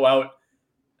he's going to go out,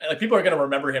 like people are going to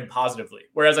remember him positively.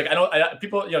 Whereas like,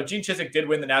 people, Gene Chizik did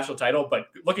win the national title, but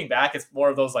looking back, it's more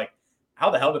of those like,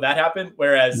 how the hell did that happen?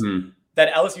 Whereas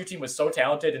that LSU team was so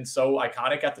talented and so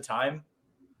iconic at the time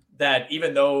that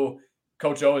even though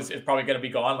Coach O is probably going to be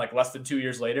gone like less than 2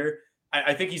 years later,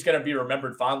 I think he's going to be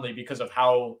remembered fondly because of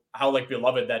how like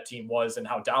beloved that team was and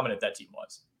how dominant that team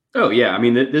was. Oh yeah. I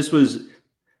mean,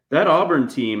 that Auburn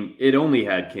team, it only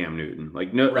had Cam Newton.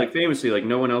 Like famously, like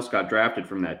no one else got drafted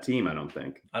from that team. I don't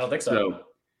think so.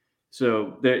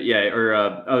 So there,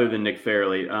 other than Nick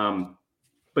Fairley.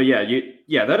 But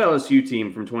that LSU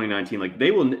team from 2019, like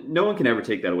no one can ever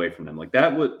take that away from them. Like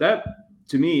that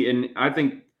to me, and I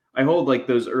think I hold like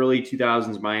those early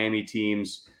 2000s Miami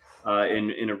teams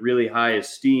in a really high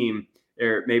esteem,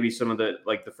 or maybe some of the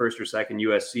like the first or second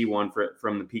USC one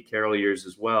from the Pete Carroll years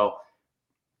as well.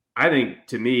 I think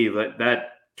to me that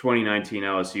 2019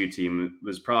 LSU team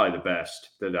was probably the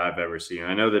best that I've ever seen.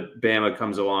 I know that Bama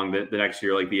comes along the next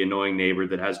year, like the annoying neighbor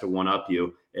that has to one up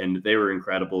you, and they were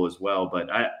incredible as well. But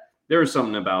there was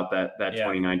something about that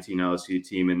 2019 LSU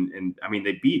team, and I mean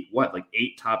they beat like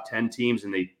 8 top 10 teams,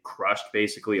 and they crushed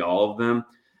basically all of them.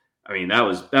 I mean that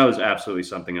was absolutely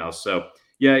something else. So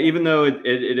yeah, even though it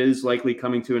is likely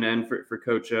coming to an end for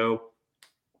Coach O,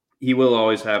 he will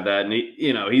always have that, and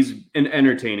he's an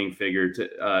entertaining figure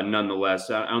to nonetheless.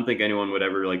 I don't think anyone would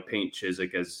ever like paint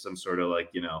Chizik as some sort of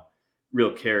like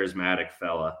real charismatic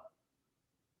fella.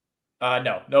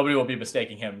 No, nobody will be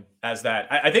mistaking him as that.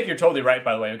 I think you're totally right,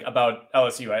 by the way, about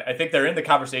LSU. I think they're in the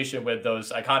conversation with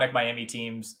those iconic Miami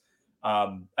teams.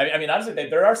 I mean, honestly,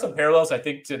 there are some parallels, I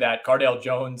think, to that Cardale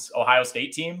Jones Ohio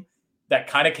State team that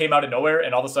kind of came out of nowhere,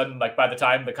 and all of a sudden, like by the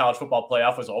time the college football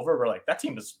playoff was over, we're like, that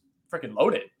team was freaking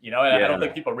loaded, and I don't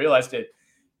think people realized it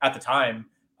at the time.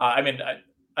 I mean,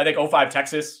 I think 05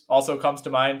 Texas also comes to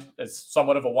mind as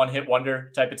somewhat of a one-hit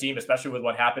wonder type of team, especially with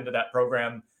what happened to that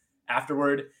program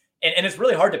afterward. And it's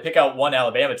really hard to pick out one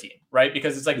Alabama team, right?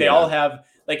 Because it's like they all have,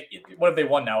 like, what have they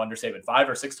won now under Saban? 5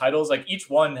 or 6 titles? Like each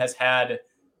one has had,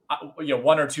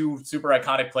 1 or 2 super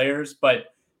iconic players,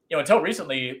 but until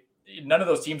recently, none of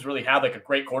those teams really had like a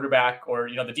great quarterback, or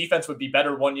the defense would be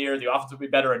better one year, the offense would be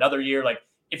better another year. Like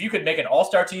if you could make an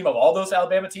all-star team of all those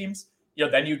Alabama teams,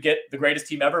 then you get the greatest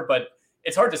team ever. But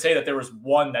it's hard to say that there was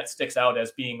one that sticks out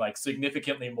as being like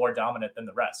significantly more dominant than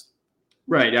the rest.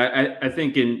 Right. I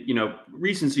think in,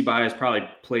 recency bias probably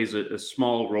plays a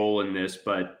small role in this,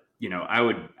 but, I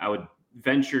would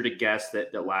venture to guess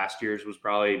that last year's was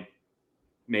probably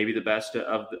maybe the best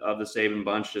of the Saban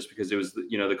bunch, just because it was,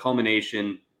 the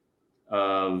culmination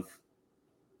of,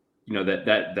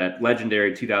 that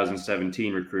legendary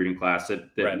 2017 recruiting class that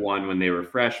right. won when they were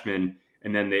freshmen,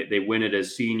 and then they win it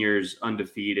as seniors,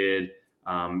 undefeated,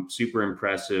 super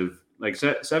impressive. Like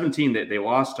 17, they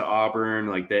lost to Auburn,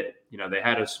 like that, they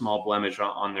had a small blemish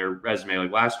on their resume.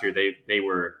 Like last year, they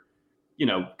were,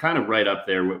 kind of right up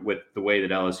there with the way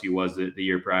that LSU was the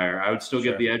year prior. I would still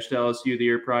give the edge to LSU the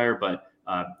year prior, but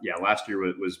last year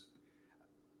was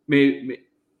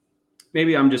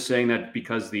maybe I'm just saying that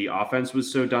because the offense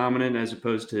was so dominant as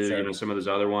opposed to some of those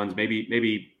other ones.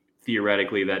 Maybe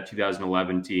theoretically that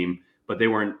 2011 team, but they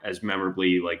weren't as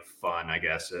memorably like fun, I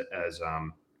guess,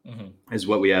 as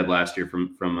what we had last year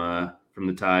from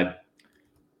the Tide.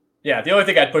 Yeah, the only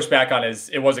thing I'd push back on is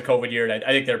it was a COVID year, and I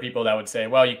think there are people that would say,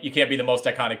 well, you can't be the most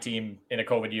iconic team in a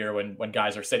COVID year when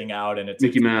guys are sitting out and it's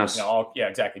Mickey Mouse.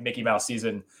 Exactly, Mickey Mouse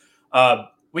season.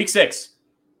 Week 6,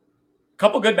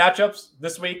 couple good matchups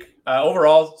this week.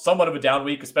 Overall, somewhat of a down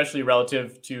week, especially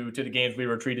relative to the games we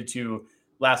were treated to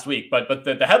last week. But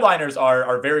the headliners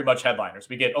are very much headliners.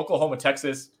 We get Oklahoma,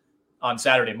 Texas on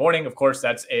Saturday morning. Of course,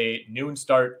 that's a noon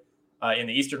start in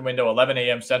the Eastern window, 11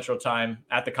 a.m. Central Time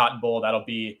at the Cotton Bowl. That'll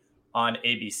be on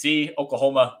ABC.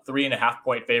 Oklahoma,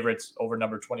 3.5-point favorites over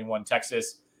number 21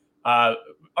 Texas.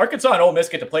 Arkansas and Ole Miss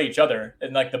get to play each other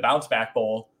in like the Bounce Back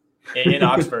Bowl in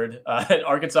Oxford.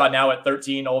 Arkansas now at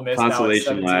 13, Ole Miss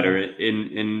consolation now at 17. ladder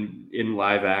in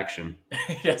live action.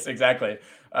 Yes, exactly.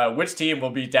 Which team will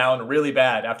be down really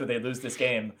bad after they lose this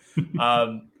game?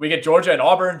 We get Georgia and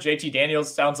Auburn. JT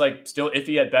Daniels sounds like still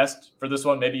iffy at best for this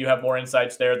one. Maybe you have more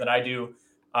insights there than I do.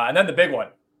 And then the big one,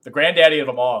 the granddaddy of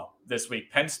them all this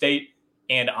week, Penn State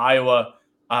and Iowa.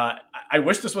 I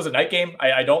wish this was a night game.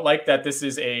 I don't like that this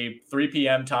is a 3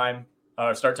 p.m. time,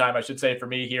 start time, I should say, for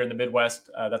me here in the Midwest.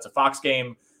 That's a Fox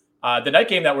game. The night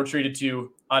game that we're treated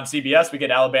to on CBS, we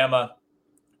get Alabama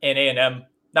and A&M.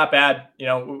 Not bad.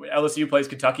 LSU plays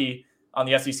Kentucky on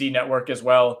the SEC network as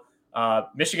well.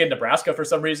 Michigan, Nebraska, for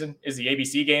some reason, is the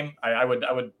ABC game. I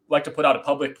would like to put out a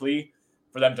public plea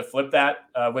for them to flip that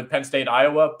with Penn State,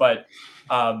 Iowa. But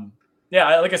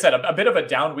like I said, a bit of a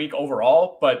down week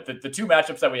overall. But the two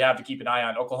matchups that we have to keep an eye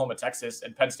on, Oklahoma, Texas,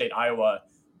 and Penn State, Iowa,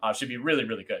 should be really,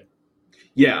 really good.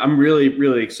 Yeah, I'm really,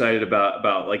 really excited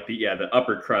about like the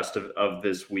upper crust of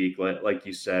this week. Like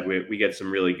you said, we get some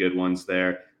really good ones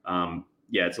there.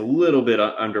 It's a little bit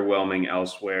underwhelming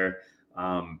elsewhere.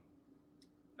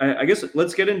 I guess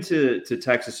let's get into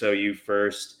Texas OU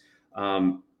first.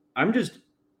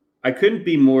 I couldn't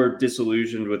be more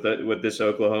disillusioned with this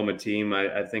Oklahoma team.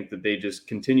 I think that they just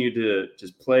continue to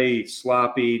just play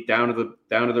sloppy, down to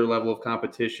their level of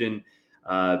competition.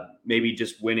 Maybe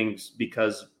just winning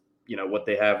because what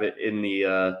they have in the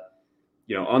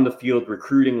on the field,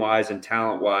 recruiting wise and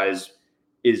talent wise,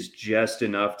 is just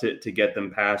enough to get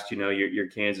them past your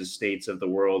Kansas States of the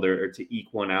world or to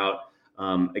eke one out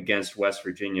against West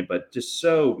Virginia. But just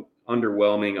so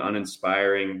underwhelming,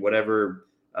 uninspiring, whatever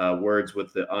words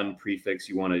with the prefix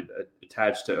you want to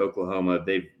attach to Oklahoma,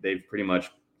 they've pretty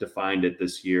much defined it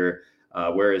this year.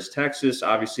 Whereas Texas,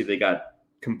 obviously they got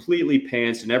completely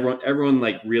pantsed, and everyone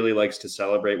like really likes to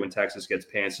celebrate when Texas gets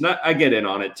pantsed. And I get in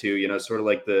on it too, sort of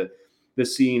like the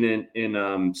scene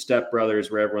in Step Brothers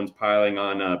where everyone's piling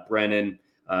on Brennan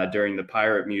during the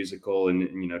pirate musical,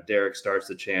 and Derek starts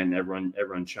to chant and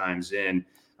everyone chimes in.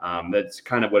 That's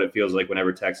kind of what it feels like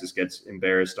whenever Texas gets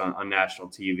embarrassed on national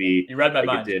TV. You read my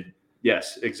mind. It did.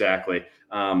 Yes, exactly.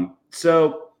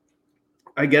 So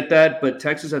I get that, but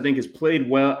Texas, I think, has played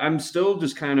well. I'm still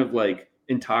just kind of like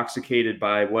intoxicated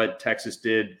by what Texas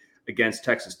did against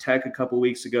Texas Tech a couple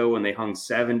weeks ago when they hung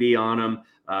 70 on them.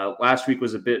 Last week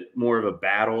was a bit more of a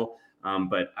battle,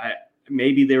 but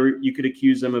maybe you could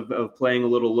accuse them of playing a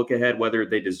little look ahead, whether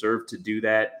they deserve to do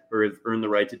that or have earned the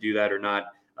right to do that or not.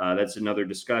 That's another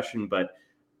discussion, but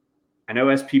I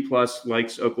know SP Plus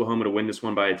likes Oklahoma to win this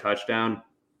one by a touchdown.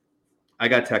 I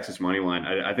got Texas money line.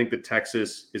 I think that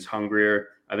Texas is hungrier.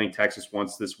 I think Texas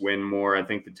wants this win more. I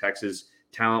think that Texas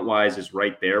talent-wise is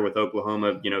right there with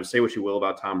Oklahoma. Say what you will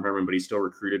about Tom Herman, but he's still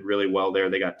recruited really well there.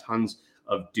 They got tons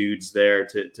of dudes there,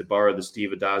 to borrow the Steve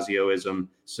Adazioism.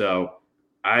 So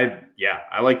I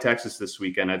like Texas this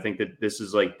weekend. I think that this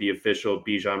is like the official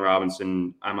Bijan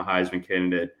Robinson, I'm a Heisman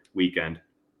candidate weekend.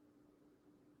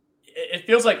 It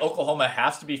feels like Oklahoma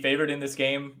has to be favored in this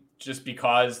game just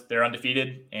because they're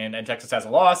undefeated and Texas has a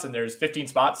loss and there's 15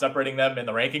 spots separating them in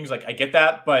the rankings. Like, I get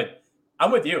that, but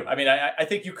I'm with you. I mean, I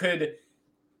think you could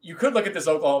look at this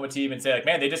Oklahoma team and say, like,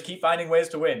 man, they just keep finding ways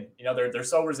to win. They're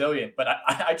so resilient. But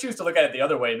I choose to look at it the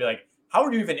other way and be like, how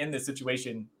are you even in this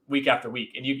situation week after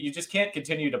week? And you just can't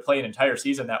continue to play an entire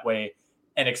season that way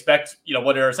and expect,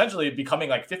 what are essentially becoming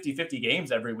like 50-50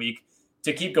 games every week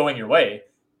to keep going your way.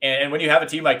 And when you have a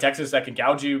team like Texas that can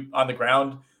gouge you on the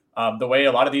ground, the way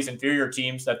a lot of these inferior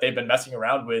teams that they've been messing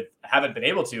around with haven't been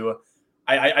able to,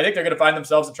 I think they're going to find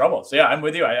themselves in trouble. So, yeah, I'm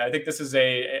with you. I think this is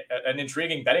an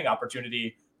intriguing betting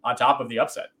opportunity on top of the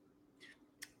upset.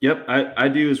 Yep, I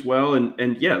do as well.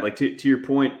 And yeah, like to your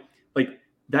point, like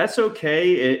that's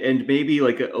okay. And maybe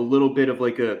like a little bit of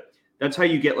like that's how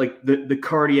you get like the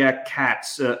cardiac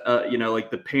cats, like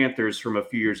the Panthers from a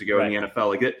few years ago in the NFL.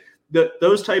 Like it.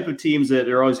 Those type of teams that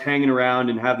are always hanging around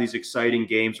and have these exciting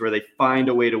games where they find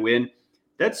a way to win,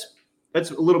 that's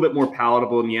a little bit more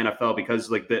palatable in the NFL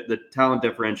because like the talent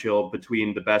differential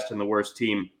between the best and the worst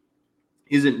team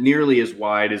isn't nearly as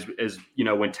wide as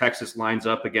when Texas lines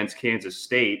up against Kansas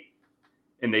State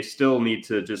and they still need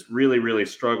to just really, really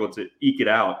struggle to eke it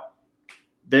out.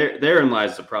 Therein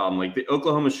lies the problem. Like the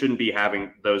Oklahoma shouldn't be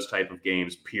having those type of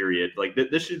games, period. Like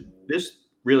this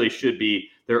really should be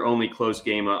their only close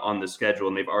game on the schedule,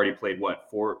 and they've already played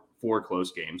four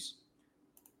close games.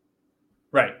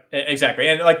 Right, exactly,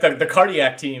 and like the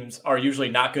cardiac teams are usually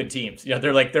not good teams.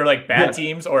 They're like bad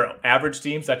teams or average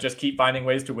teams that just keep finding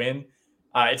ways to win.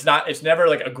 It's never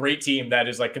like a great team that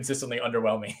is like consistently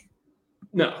underwhelming.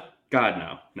 No,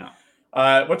 God, no.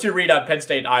 What's your read on Penn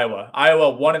State, Iowa?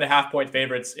 Iowa 1.5 point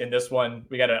favorites in this one.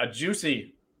 We got a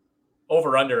juicy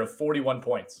over-under of 41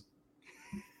 points.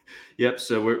 Yep.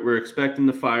 So we're expecting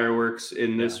the fireworks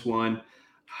in this one.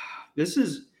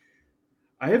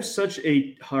 I have such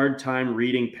a hard time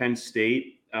reading Penn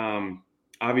State.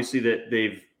 Obviously that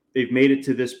they've made it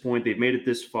to this point. They've made it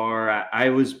this far. I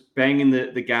was banging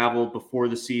the gavel before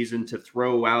the season to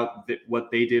throw out what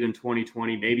they did in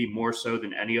 2020, maybe more so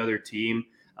than any other team,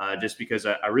 just because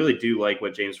I really do like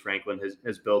what James Franklin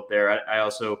has built there. I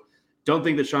also don't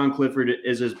think that Sean Clifford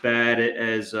is as bad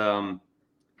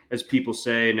as people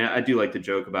say. And I do like to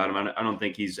joke about him. I don't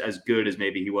think he's as good as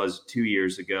maybe he was 2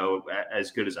 years ago,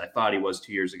 as good as I thought he was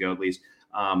 2 years ago, at least.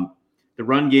 The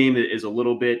run game is a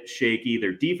little bit shaky.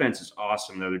 Their defense is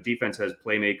awesome, though. Their defense has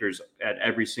playmakers at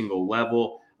every single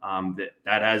level.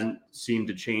 That hasn't seemed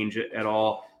to change at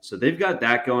all. So they've got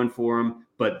that going for them.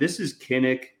 But this is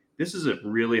Kinnick. This is a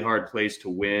really hard place to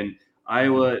win.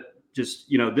 Iowa just,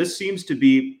 this seems to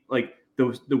be like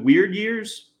the weird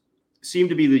years seem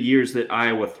to be the years that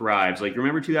Iowa thrives. Like,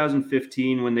 remember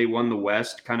 2015 when they won the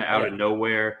West kind of out of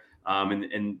nowhere?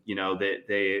 And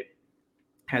they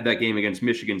had that game against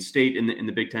Michigan State in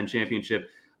the Big Ten championship.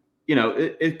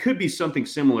 It could be something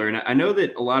similar. And I know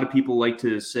that a lot of people like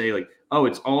to say, like, oh,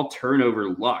 it's all turnover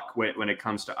luck when it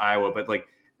comes to Iowa. But, like,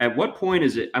 at what point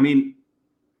is it? I mean,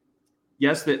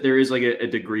 yes, that there is like a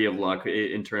degree of luck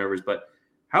in turnovers, but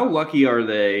how lucky are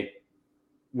they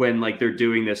when, like, they're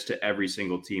doing this to every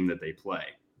single team that they play?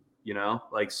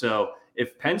 So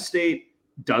if Penn State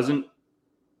doesn't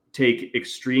take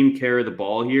extreme care of the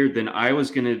ball here, then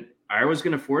Iowa's going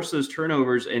to force those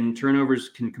turnovers, and turnovers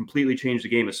can completely change the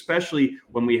game, especially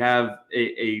when we have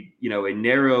a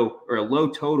narrow or a low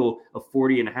total of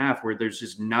 40.5, where there's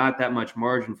just not that much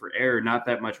margin for error, not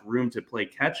that much room to play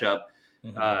catch up.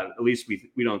 At least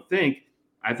we don't think.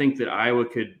 I think that Iowa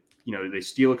could, they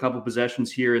steal a couple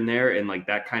possessions here and there, and like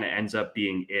that kind of ends up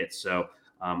being it. So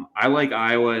I like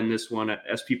Iowa in this one.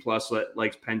 SP Plus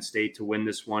likes Penn State to win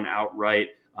this one outright.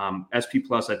 SP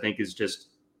Plus, I think, is just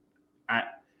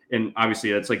and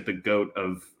obviously that's like the GOAT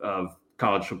of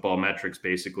college football metrics,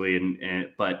 basically.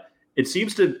 But it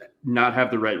seems to not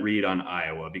have the right read on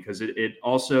Iowa, because it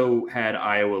also had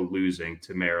Iowa losing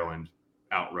to Maryland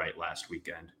outright last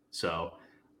weekend. So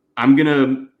I'm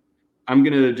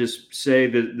gonna just say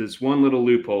that there's one little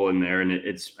loophole in there, and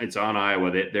it's on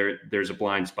Iowa. There's a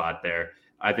blind spot there.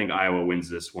 I think Iowa wins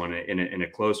this one in a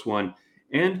close one.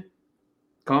 And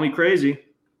call me crazy,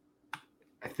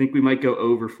 I think we might go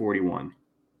over 41.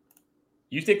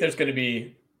 You think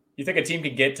you think a team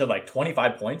can get to like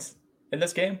 25 points in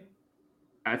this game?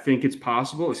 I think it's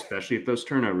possible, especially if those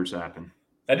turnovers happen.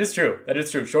 That is true.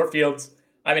 Short fields.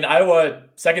 I mean, Iowa,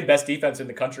 second best defense in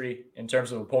the country in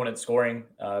terms of opponent scoring,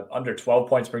 under 12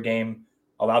 points per game.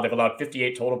 They've allowed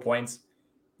 58 total points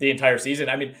the entire season.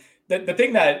 I mean, the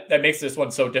thing that makes this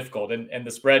one so difficult, and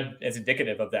the spread is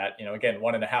indicative of that, again,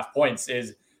 1.5 points,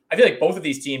 is I feel like both of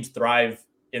these teams thrive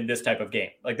in this type of game.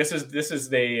 Like, this is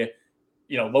the,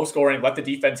 low scoring, let the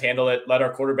defense handle it, let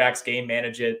our quarterbacks game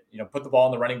manage it, put the ball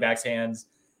in the running back's hands.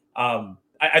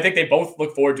 I think they both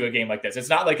look forward to a game like this. It's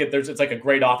not like it's like a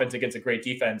great offense against a great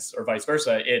defense or vice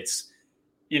versa. It's,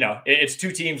 it's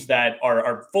two teams that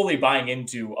are fully buying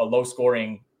into a low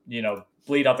scoring,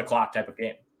 bleed out the clock type of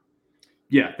game.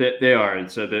 Yeah, they are.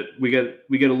 And so that we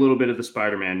get a little bit of the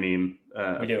Spider-Man meme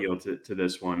appeal to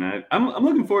this one. I'm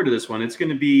looking forward to this one. It's going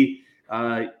to be,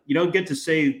 you don't get to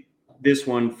say this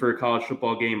one for a college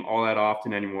football game all that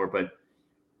often anymore, but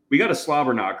we got a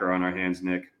slobber knocker on our hands,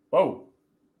 Nick. Whoa.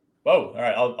 All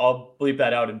right. I'll bleep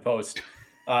that out in post.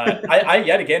 I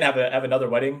yet again have another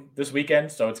wedding this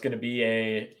weekend. So it's going to be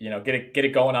a, get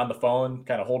it going on the phone,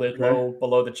 kind of hold it low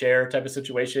below the chair type of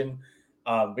situation.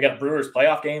 We got a Brewers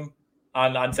playoff game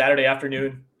on Saturday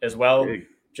afternoon as well. Big.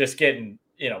 Just getting,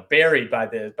 buried by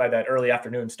that early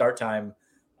afternoon start time.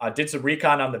 Did some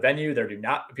recon on the venue. There do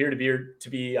not appear to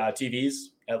be TVs,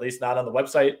 at least not on the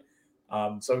website.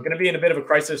 So we're going to be in a bit of a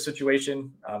crisis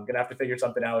situation. I'm going to have to figure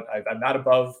something out. I'm not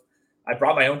above. I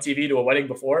brought my own TV to a wedding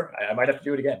before. I might have to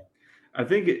do it again. I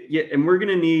think, and we're going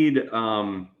to need,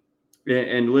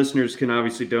 and listeners can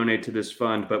obviously donate to this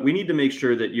fund, but we need to make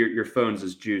sure that your phone's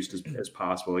as juiced as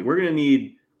possible. Like, we're going to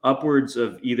need upwards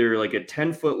of either like a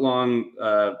 10-foot long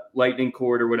lightning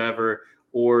cord or whatever,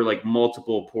 or like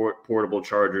multiple portable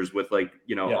chargers with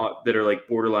that are like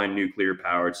borderline nuclear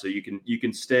powered. So you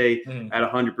can stay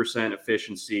at 100%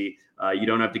 efficiency. You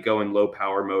don't have to go in low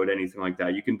power mode, anything like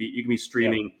that. You can be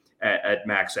streaming at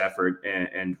max effort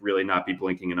and really not be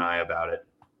blinking an eye about it.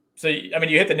 So, I mean,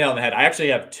 you hit the nail on the head. I actually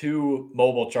have 2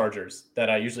 mobile chargers that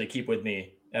I usually keep with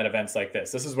me at events like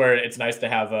this. This is where it's nice to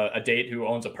have a date who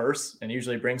owns a purse and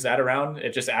usually brings that around.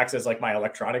 It just acts as like my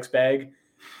electronics bag.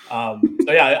 So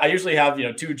yeah, I usually have,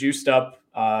 2 juiced up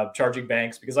charging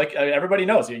banks because like everybody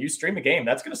knows, you stream a game,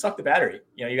 that's going to suck the battery.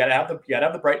 You got to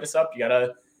have the brightness up. You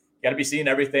got to be seeing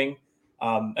everything.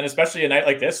 And especially a night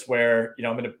like this where,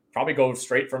 I'm going to probably go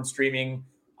straight from streaming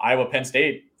Iowa Penn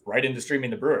State right into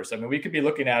streaming the Brewers. I mean, we could be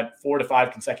looking at 4 to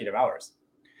 5 consecutive hours.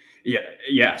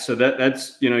 Yeah. So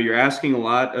that's, you're asking a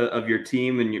lot of your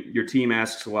team, and your team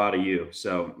asks a lot of you.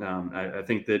 So I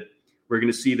think that we're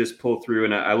going to see this pull through,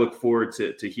 and I look forward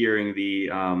to hearing the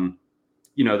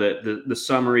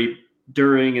summary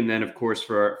during, and then of course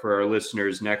for our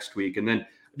listeners next week. And then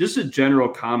just a general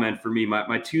comment for me,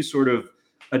 my 2 sort of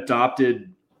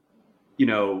adopted,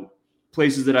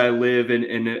 places that I live and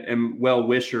am well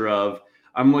wisher of.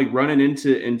 I'm like running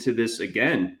into this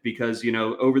again because,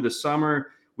 over the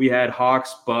summer we had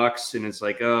Hawks, Bucks, and it's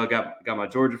like, oh, I got my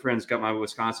Georgia friends, got my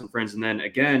Wisconsin friends. And then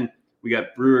again, we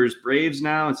got Brewers, Braves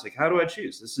now. It's like, how do I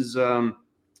choose? This is,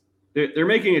 they're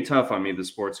making it tough on me, the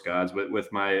sports gods,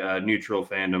 with my neutral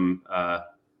fandom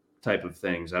type of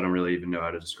things. I don't really even know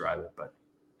how to describe it. But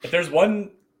if there's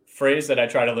one phrase that I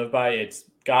try to live by, it's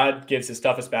God gives his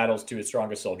toughest battles to his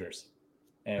strongest soldiers.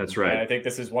 And that's right. I think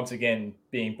this is once again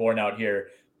being borne out here.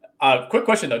 Quick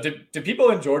question though. Did people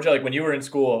in Georgia, like when you were in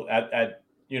school at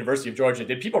University of Georgia,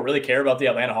 did people really care about the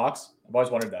Atlanta Hawks? I've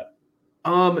always wondered that.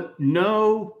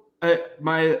 No.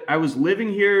 I was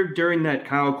living here during that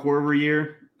Kyle Korver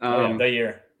year. That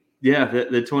year. Yeah,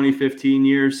 the 2015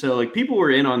 year. So like people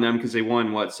were in on them because they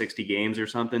won 60 games or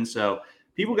something. So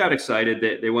people got excited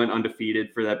that they went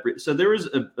undefeated for that. So there was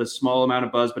a small amount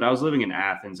of buzz, but I was living in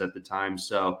Athens at the time.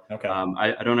 So okay.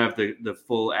 I don't have the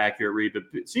full accurate read, but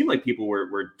it seemed like people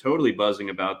were totally buzzing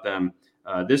about them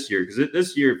this year, because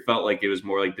this year felt like it was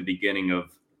more like the beginning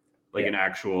of an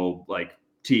actual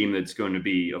team that's going to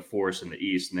be a force in the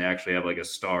East, and they actually have a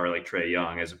star like Trae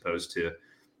Young as opposed to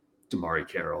Damari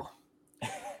Carroll.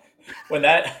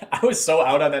 I was so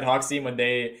out on that Hawks team when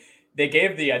they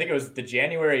gave I think it was the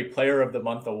January Player of the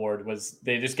Month award,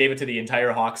 they just gave it to the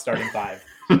entire Hawks starting 5.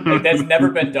 That's never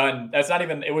been done.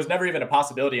 It was never even a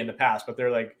possibility in the past, but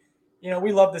they're like,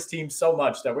 we love this team so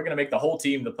much that we're going to make the whole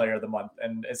team the Player of the Month.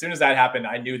 And as soon as that happened,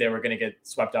 I knew they were going to get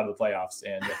swept out of the playoffs.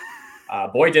 And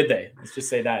boy, did they. Let's just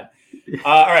say that.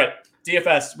 All right,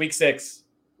 DFS week 6.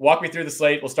 Walk me through the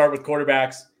slate. We'll start with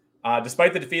quarterbacks.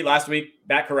 Despite the defeat last week,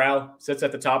 Matt Corral sits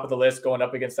at the top of the list going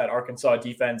up against that Arkansas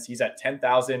defense. He's at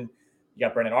 10,000. You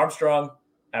got Brennan Armstrong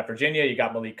at Virginia. You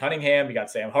got Malik Cunningham. You got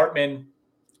Sam Hartman.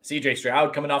 CJ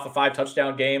Stroud coming off a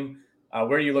 5-touchdown game.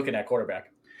 Where are you looking at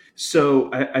quarterback? So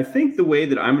I think the way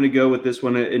that I'm going to go with this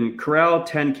one, in Corral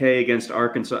 10K against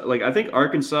Arkansas, I think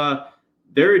Arkansas,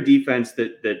 they're a defense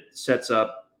that sets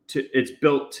up it's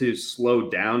built to slow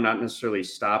down, not necessarily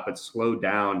stop, but slow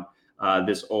down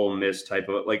this Ole Miss type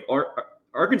of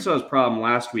Arkansas's problem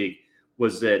last week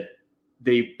was that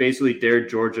they basically dared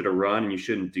Georgia to run, and you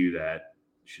shouldn't do that.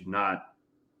 You should not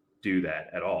do that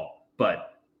at all.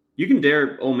 But you can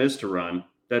dare Ole Miss to run.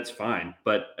 That's fine.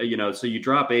 But, so you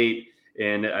drop 8,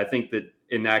 and I think that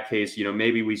in that case,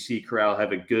 maybe we see Corral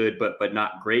have a good but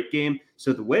not great game.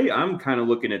 So the way I'm kind of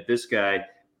looking at this guy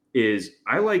is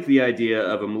I like the idea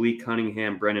of a Malik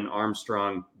Cunningham, Brennan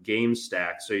Armstrong game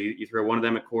stack. So you throw one of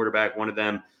them at quarterback, one of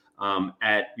them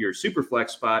at your super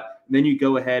flex spot, and then you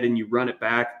go ahead and you run it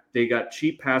back. They got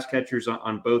cheap pass catchers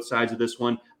on both sides of this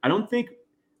one. I don't think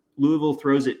Louisville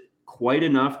throws it quite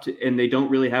enough and they don't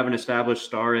really have an established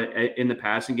star in the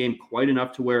passing game quite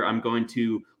enough to where I'm going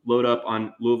to load up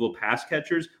on Louisville pass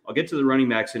catchers. I'll get to the running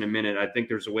backs in a minute. I think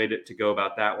there's a way to go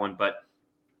about that one, but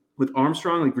with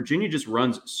Armstrong, Virginia just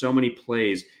runs so many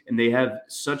plays, and they have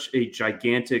such a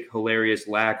gigantic, hilarious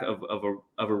lack of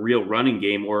a real running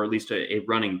game, or at least a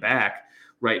running back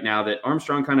right now, that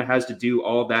Armstrong kind of has to do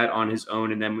all that on his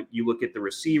own. And then when you look at the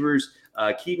receivers,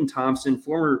 Keaton Thompson,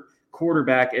 former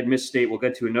quarterback at Miss State. We'll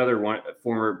get to another one,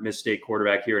 former Miss State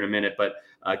quarterback here in a minute, but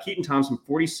Keaton Thompson,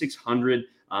 4,600,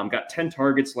 got 10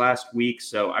 targets last week.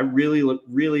 So I really,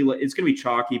 it's going to be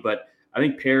chalky, but I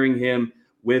think pairing him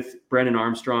with Brennan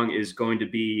Armstrong is going to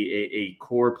be a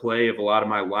core play of a lot of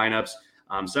my lineups.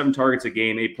 7 targets a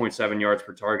game, 8.7 yards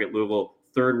per target. Louisville,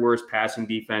 third worst passing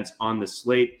defense on the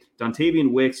slate.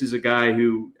 Dontavian Wicks is a guy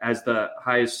who has the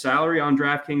highest salary on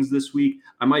DraftKings this week.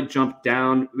 I might jump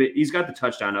down. He's got the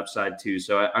touchdown upside too,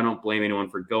 so I don't blame anyone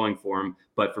for going for him.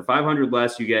 But for 500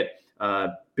 less, you get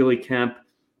Billy Kemp,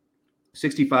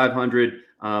 6,500.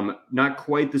 Not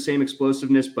quite the same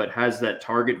explosiveness, but has that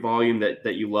target volume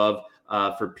that you love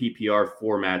for PPR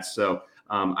formats. So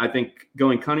I think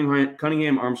going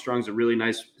Cunningham Armstrong is a really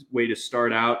nice way to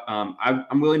start out.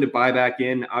 I'm willing to buy back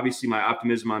in. Obviously, my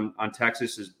optimism on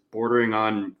Texas is bordering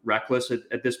on reckless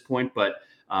at this point, but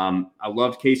I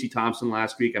loved Casey Thompson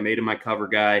last week. I made him my cover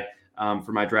guy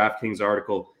for my DraftKings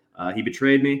article. He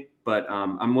betrayed me, but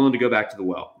I'm willing to go back to the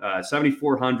well.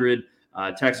 7,400.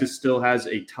 Texas still has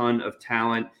a ton of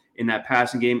talent in that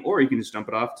passing game, or you can just dump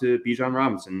it off to Bijan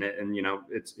Robinson, and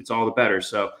it's all the better.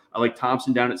 So I like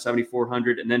Thompson down at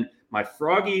 7,400, and then my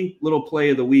froggy little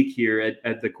play of the week here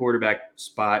at the quarterback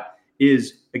spot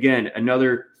is again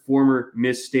another former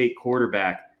Miss State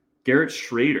quarterback, Garrett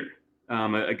Shrader,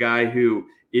 a guy who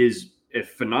is a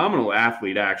phenomenal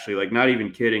athlete. Actually, like not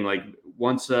even kidding. Like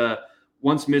once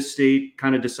Miss State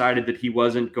kind of decided that he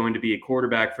wasn't going to be a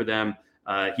quarterback for them,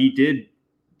 he did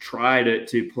try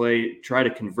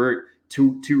to convert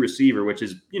to receiver, which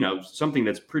is, something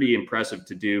that's pretty impressive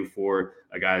to do for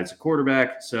a guy that's a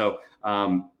quarterback. So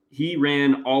he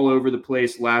ran all over the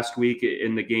place last week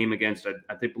in the game against,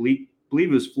 I believe it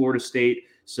was Florida State.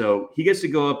 So he gets to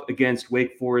go up against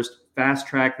Wake Forest, fast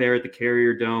track there at the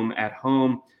Carrier Dome at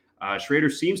home.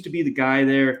 Shrader seems to be the guy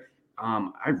there.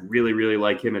 I really, really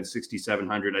like him at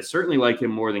 6,700. I certainly like him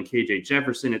more than KJ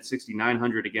Jefferson at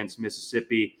 6,900 against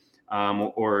Mississippi.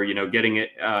 Or getting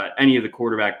any of the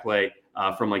quarterback play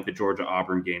from like the Georgia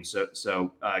Auburn game. So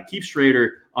keep Shrader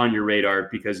on your radar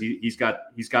because he's got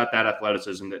that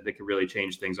athleticism that can really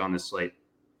change things on this slate.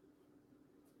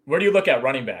 Where do you look at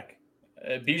running back?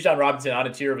 Bijan Robinson on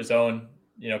a tier of his own,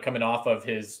 coming off of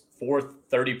his fourth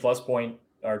 30-plus point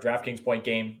or DraftKings point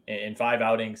game in 5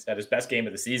 outings at his best game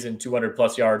of the season,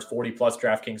 200-plus yards, 40-plus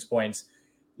DraftKings points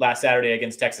last Saturday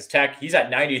against Texas Tech. He's at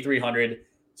 9,300.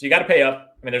 So you got to pay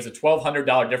up. I mean, there's a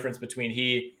 $1,200 difference between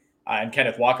he and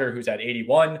Kenneth Walker, who's at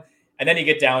 81. And then you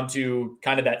get down to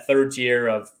kind of that third tier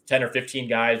of 10 or 15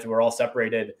 guys who are all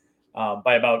separated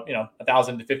by about,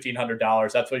 $1,000 to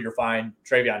 $1,500. That's where you'll find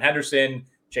Travion Henderson,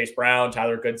 Chase Brown,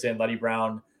 Tyler Goodson, Letty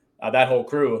Brown, that whole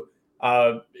crew.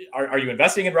 Are you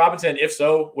investing in Robinson? If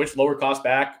so, which lower cost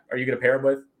back are you going to pair him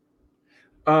with?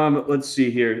 Let's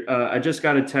see here. I just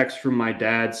got a text from my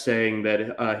dad saying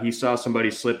that he saw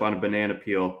somebody slip on a banana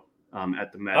peel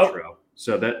at the Metro. Oh.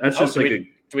 So that's just do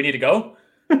we need to go?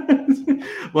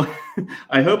 Well,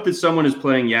 I hope that someone is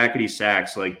playing yakety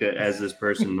sax as this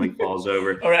person falls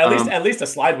over. Or at least a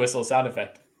slide whistle sound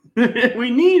effect. We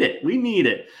need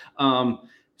it.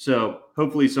 So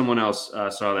hopefully someone else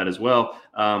saw that as well.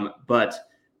 But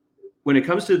when it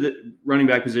comes to the running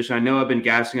back position, I know I've been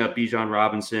gassing up Bijan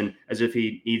Robinson as if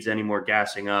he needs any more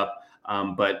gassing up.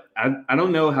 But I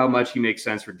don't know how much he makes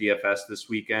sense for DFS this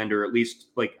weekend, or at least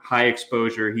high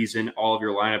exposure. He's in all of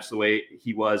your lineups the way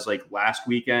he was last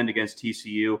weekend against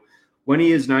TCU. When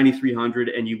he is 9,300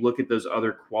 and you look at those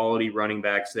other quality running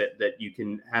backs that you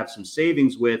can have some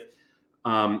savings with,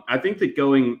 I think that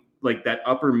going that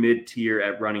upper mid tier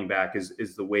at running back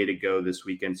is the way to go this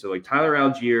weekend. So Tyler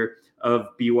Algier of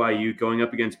BYU going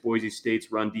up against Boise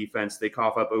State's run defense. They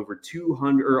cough up over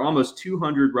 200 or almost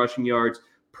 200 rushing yards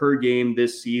per game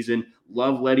this season.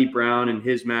 Love Letty Brown and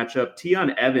his matchup.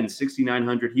 Tion Evans,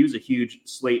 6,900. He was a huge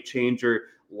slate changer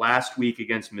last week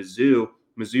against Mizzou.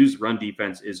 Mizzou's run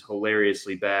defense is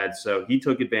hilariously bad, so he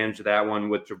took advantage of that one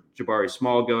with Jabari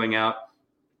Small going out.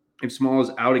 If Small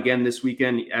is out again this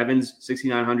weekend, Evans,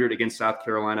 6,900 against South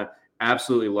Carolina.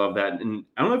 Absolutely love that. And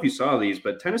I don't know if you saw these,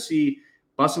 but Tennessee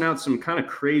busting out some kind of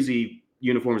crazy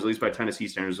uniforms, at least by Tennessee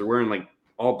standards. They're wearing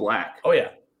all black. Oh,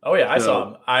 yeah. I saw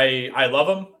them. I love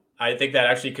them. I think that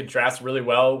actually contrasts really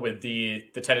well with the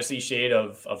Tennessee shade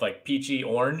of peachy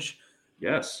orange.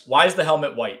 Yes. Why is the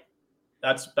helmet white?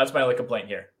 That's my only complaint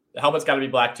here. The helmet's got to be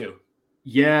black too.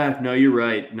 Yeah, no, you're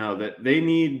right. No, that they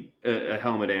need a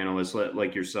helmet analyst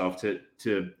like yourself to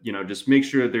just make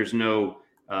sure that there's no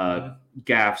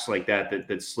gaffes like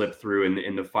that slip through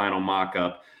in the final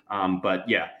mock-up. But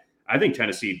yeah, I think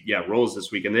Tennessee, rolls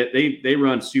this weekend. They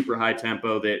run super high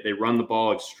tempo. They run the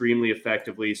ball extremely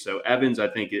effectively. So Evans, I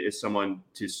think, is someone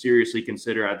to seriously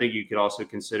consider. I think you could also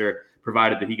consider,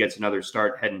 provided that he gets another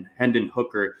start, Hendon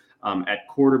Hooker at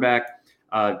quarterback.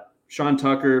 Sean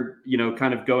Tucker,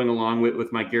 kind of going along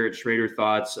with my Garrett Shrader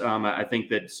thoughts. I think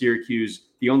that Syracuse,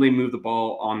 the only move the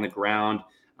ball on the ground.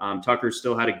 Tucker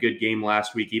still had a good game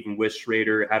last week, even with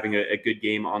Shrader having a good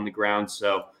game on the ground.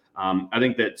 So I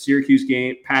think that Syracuse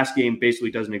pass game basically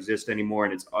doesn't exist anymore,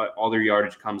 and it's all their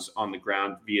yardage comes on the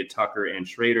ground via Tucker and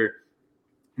Shrader.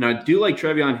 Now, I do like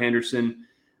Travion Henderson.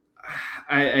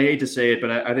 I hate to say it,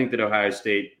 but I think that Ohio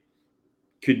State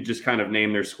could just kind of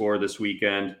name their score this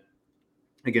weekend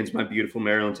against my beautiful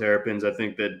Maryland Terrapins. I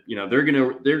think that,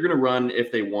 they're gonna run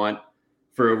if they want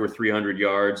for over 300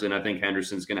 yards, and I think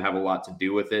Henderson's going to have a lot to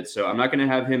do with it. So I'm not going to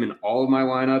have him in all of my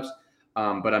lineups,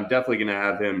 but I'm definitely going to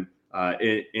have him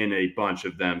in a bunch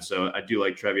of them. So I do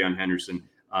like Travion Henderson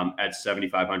at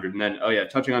 7,500. And then,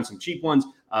 touching on some cheap ones,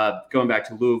 Going back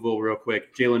to Louisville real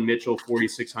quick, Jalen Mitchell,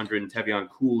 4,600, and Tevion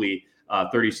Cooley,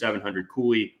 3,700.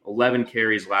 Cooley, 11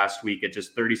 carries last week at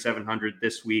just 3,700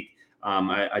 this week.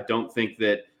 I don't think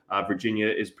that Virginia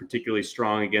is particularly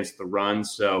strong against the run.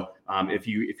 So if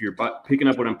you're picking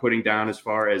up what I'm putting down as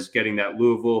far as getting that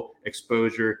Louisville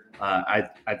exposure, I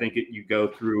think you go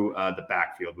through the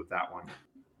backfield with that one.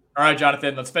 All right,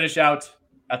 Jonathan, let's finish out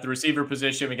at the receiver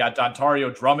position. We got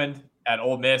Dontario Drummond at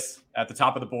Ole Miss at the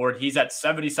top of the board. He's at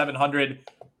 7,700.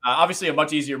 Obviously a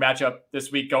much easier matchup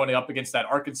this week going up against that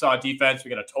Arkansas defense. We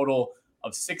got a total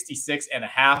of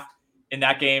 66.5 in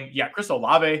that game. You got Chris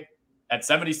Olave at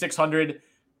 7,600.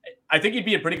 I think you'd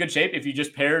be in pretty good shape if you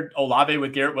just paired Olave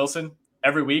with Garrett Wilson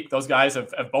every week. Those guys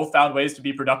have both found ways to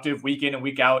be productive week in and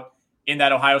week out in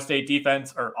that Ohio State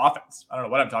defense or offense. I don't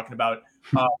know what I'm talking about.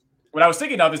 What I was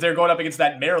thinking of is they're going up against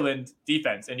that Maryland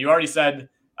defense. And you already said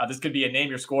this could be a name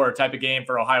your score type of game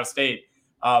for Ohio State.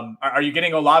 Are you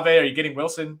getting Olave? Are you getting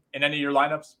Wilson in any of your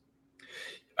lineups?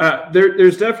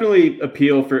 There's definitely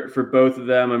appeal for both of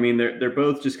them. I mean, they're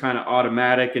both just kind of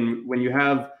automatic. And when you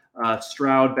have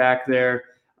Stroud back there,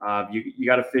 you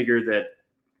got to figure that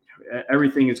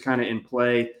everything is kind of in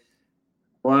play.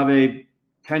 Olave,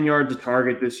 10 yards a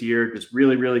target this year, just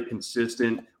really, really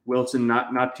consistent. Wilson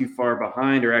not too far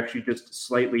behind, or actually just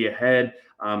slightly ahead.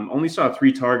 Only saw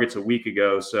 3 targets a week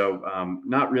ago, so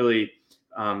not really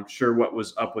sure what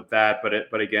was up with that.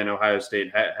 But again, Ohio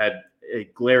State had a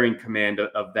glaring command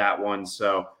of that one.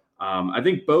 So I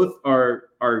think both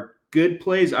are good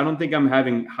plays. I don't think I'm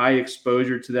having high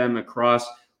exposure to them across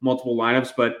multiple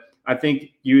lineups, but I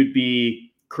think you would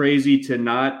be crazy to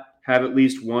not have at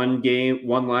least one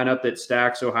lineup that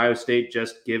stacks Ohio State,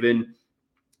 just given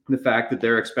the fact that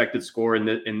their expected score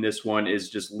in this one is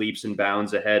just leaps and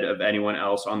bounds ahead of anyone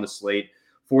else on the slate.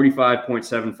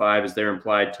 45.75 is their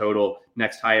implied total.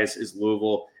 Next highest is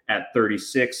Louisville at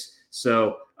 36.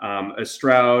 So a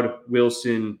Stroud,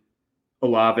 Wilson,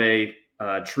 Olave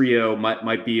trio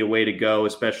might be a way to go,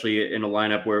 especially in a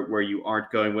lineup where you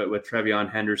aren't going with TreVeyon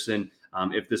Henderson.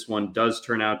 If this one does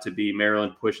turn out to be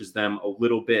Maryland pushes them a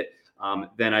little bit,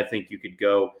 then I think you could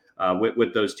go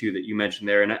with those two that you mentioned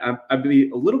there. And I'd be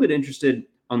a little bit interested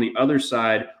on the other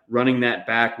side, running that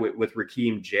back with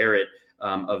Raheem Jarrett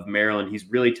of Maryland. He's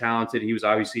really talented. He was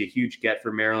obviously a huge get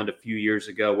for Maryland a few years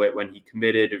ago when he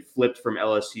committed and flipped from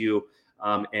LSU.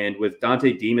 And with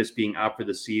Dante Demas being out for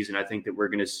the season, I think that we're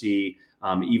going to see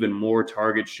even more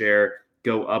target share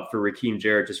go up for Raheem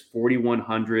Jarrett, just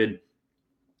 4,100.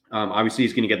 Obviously,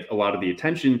 he's going to get a lot of the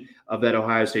attention of that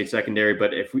Ohio State secondary.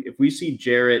 But if we see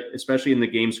Jarrett, especially in the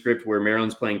game script where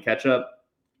Maryland's playing catch up,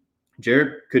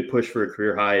 Jarrett could push for a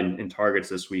career high in targets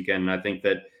this weekend. And I think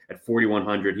that at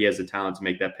 4,100, he has the talent to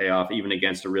make that pay off, even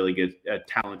against a really good,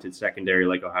 talented secondary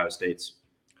like Ohio State's.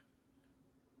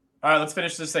 All right, let's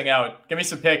finish this thing out. Give me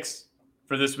some picks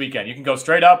for this weekend. You can go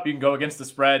straight up. You can go against the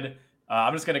spread.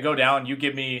 I'm just going to go down. You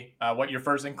give me what your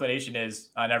first inclination is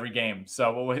on every game.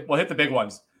 So we'll hit the big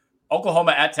ones.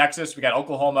 Oklahoma at Texas. We got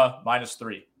Oklahoma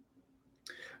 -3.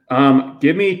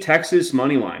 Give me Texas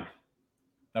money line.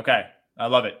 Okay, I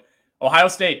love it. Ohio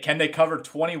State, can they cover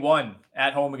 21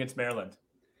 at home against Maryland?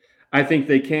 I think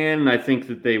they can. I think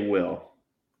that they will.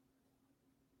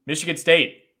 Michigan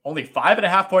State, only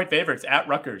 5.5-point favorites at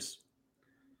Rutgers.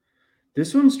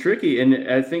 This one's tricky, and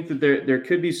I think that there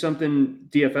could be something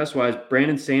DFS-wise.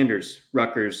 Brandon Sanders,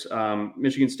 Rutgers.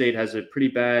 Michigan State has a pretty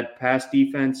bad pass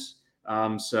defense,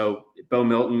 so Bo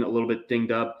Milton a little bit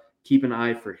dinged up. Keep an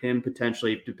eye for him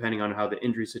potentially, depending on how the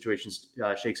injury situation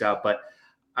shakes out. But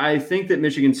I think that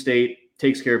Michigan State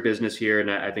takes care of business here,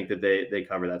 and I think that they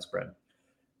cover that spread.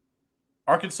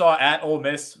 Arkansas at Ole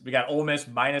Miss. We got Ole Miss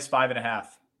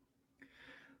 -5.5.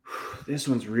 This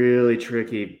one's really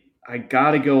tricky. I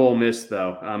got to go Ole Miss,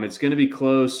 though. It's going to be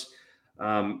close.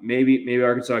 Maybe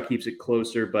Arkansas keeps it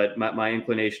closer, but my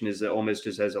inclination is that Ole Miss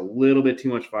just has a little bit too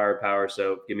much firepower,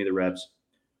 so give me the Rebs.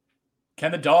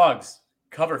 Can the Dogs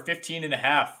cover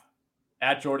 15.5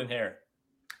 at Jordan-Hare?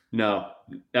 No,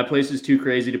 that place is too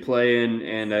crazy to play in,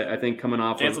 and I think coming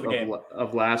off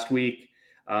of last week,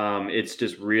 it's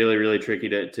just really, really tricky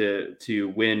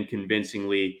to win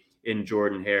convincingly in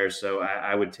Jordan-Hare, so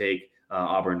I would take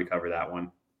Auburn to cover that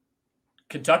one.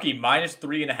 Kentucky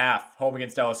 -3.5 home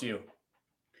against LSU.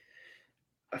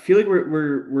 I feel like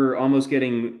we're almost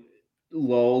getting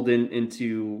lulled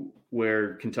into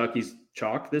where Kentucky's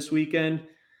chalk this weekend,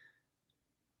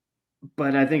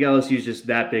 but I think LSU is just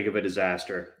that big of a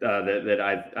disaster that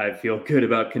I feel good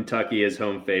about Kentucky as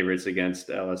home favorites against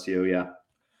LSU. Yeah.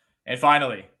 And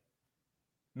finally,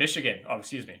 Michigan. Oh,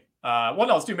 excuse me. No,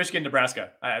 let's do Michigan,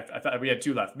 Nebraska. I thought we had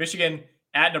 2 left. Michigan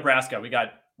at Nebraska. We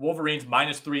got Wolverines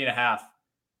 -3.5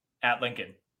 at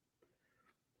Lincoln.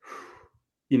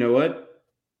 You know what?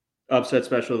 Upset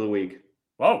special of the week.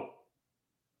 Whoa.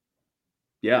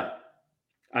 Yeah.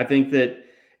 I think that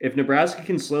if Nebraska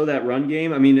can slow that run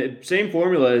game, I mean, same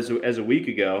formula as a week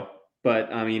ago,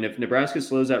 but I mean, if Nebraska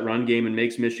slows that run game and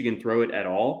makes Michigan throw it at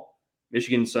all,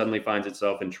 Michigan suddenly finds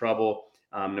itself in trouble.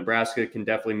 Nebraska can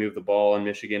definitely move the ball on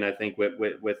Michigan. I think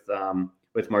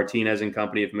with Martinez and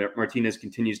company, if Martinez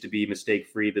continues to be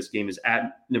mistake-free, this game is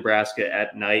at Nebraska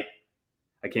at night.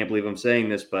 I can't believe I'm saying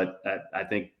this, but I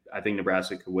think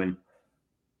Nebraska could win.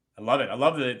 I love it. I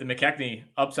love the McKechnie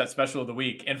upset special of the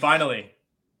week. And finally,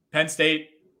 Penn State,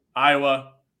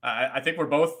 Iowa. I think we're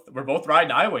both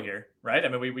riding Iowa here, right? I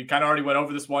mean, we kind of already went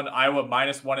over this one. Iowa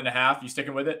 -1.5. You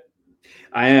sticking with it?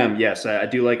 I am. Yes, I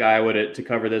do like Iowa to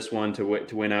cover this one, to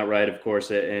win outright, of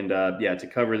course, and to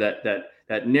cover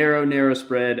that narrow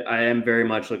spread. I am very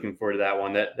much looking forward to that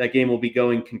one. That game will be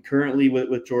going concurrently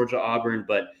with Georgia Auburn,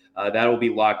 but that will be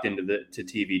locked into to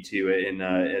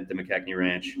TV2 at the McKechnie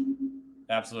Ranch.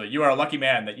 Absolutely. You are a lucky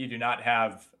man that you do not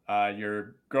have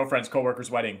your girlfriend's coworker's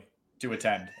wedding to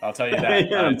attend. I'll tell you that.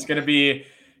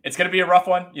 It's going to be a rough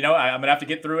one. You know, I'm going to have to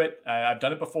get through it. I've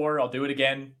done it before. I'll do it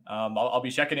again. I'll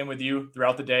be checking in with you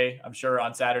throughout the day, I'm sure,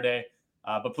 on Saturday.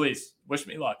 But please wish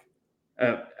me luck.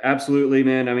 Absolutely,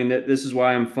 man. I mean, this is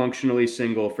why I'm functionally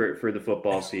single for the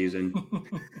football season.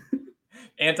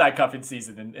 Anti-cuffing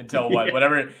season until what? Yeah.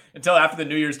 Whatever, until after the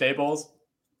New Year's Day bowls.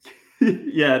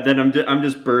 Yeah, then I'm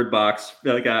just bird box.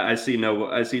 Like I see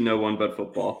no one but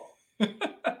football. All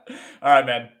right,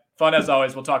 man. Fun as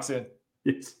always. We'll talk soon.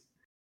 Yes.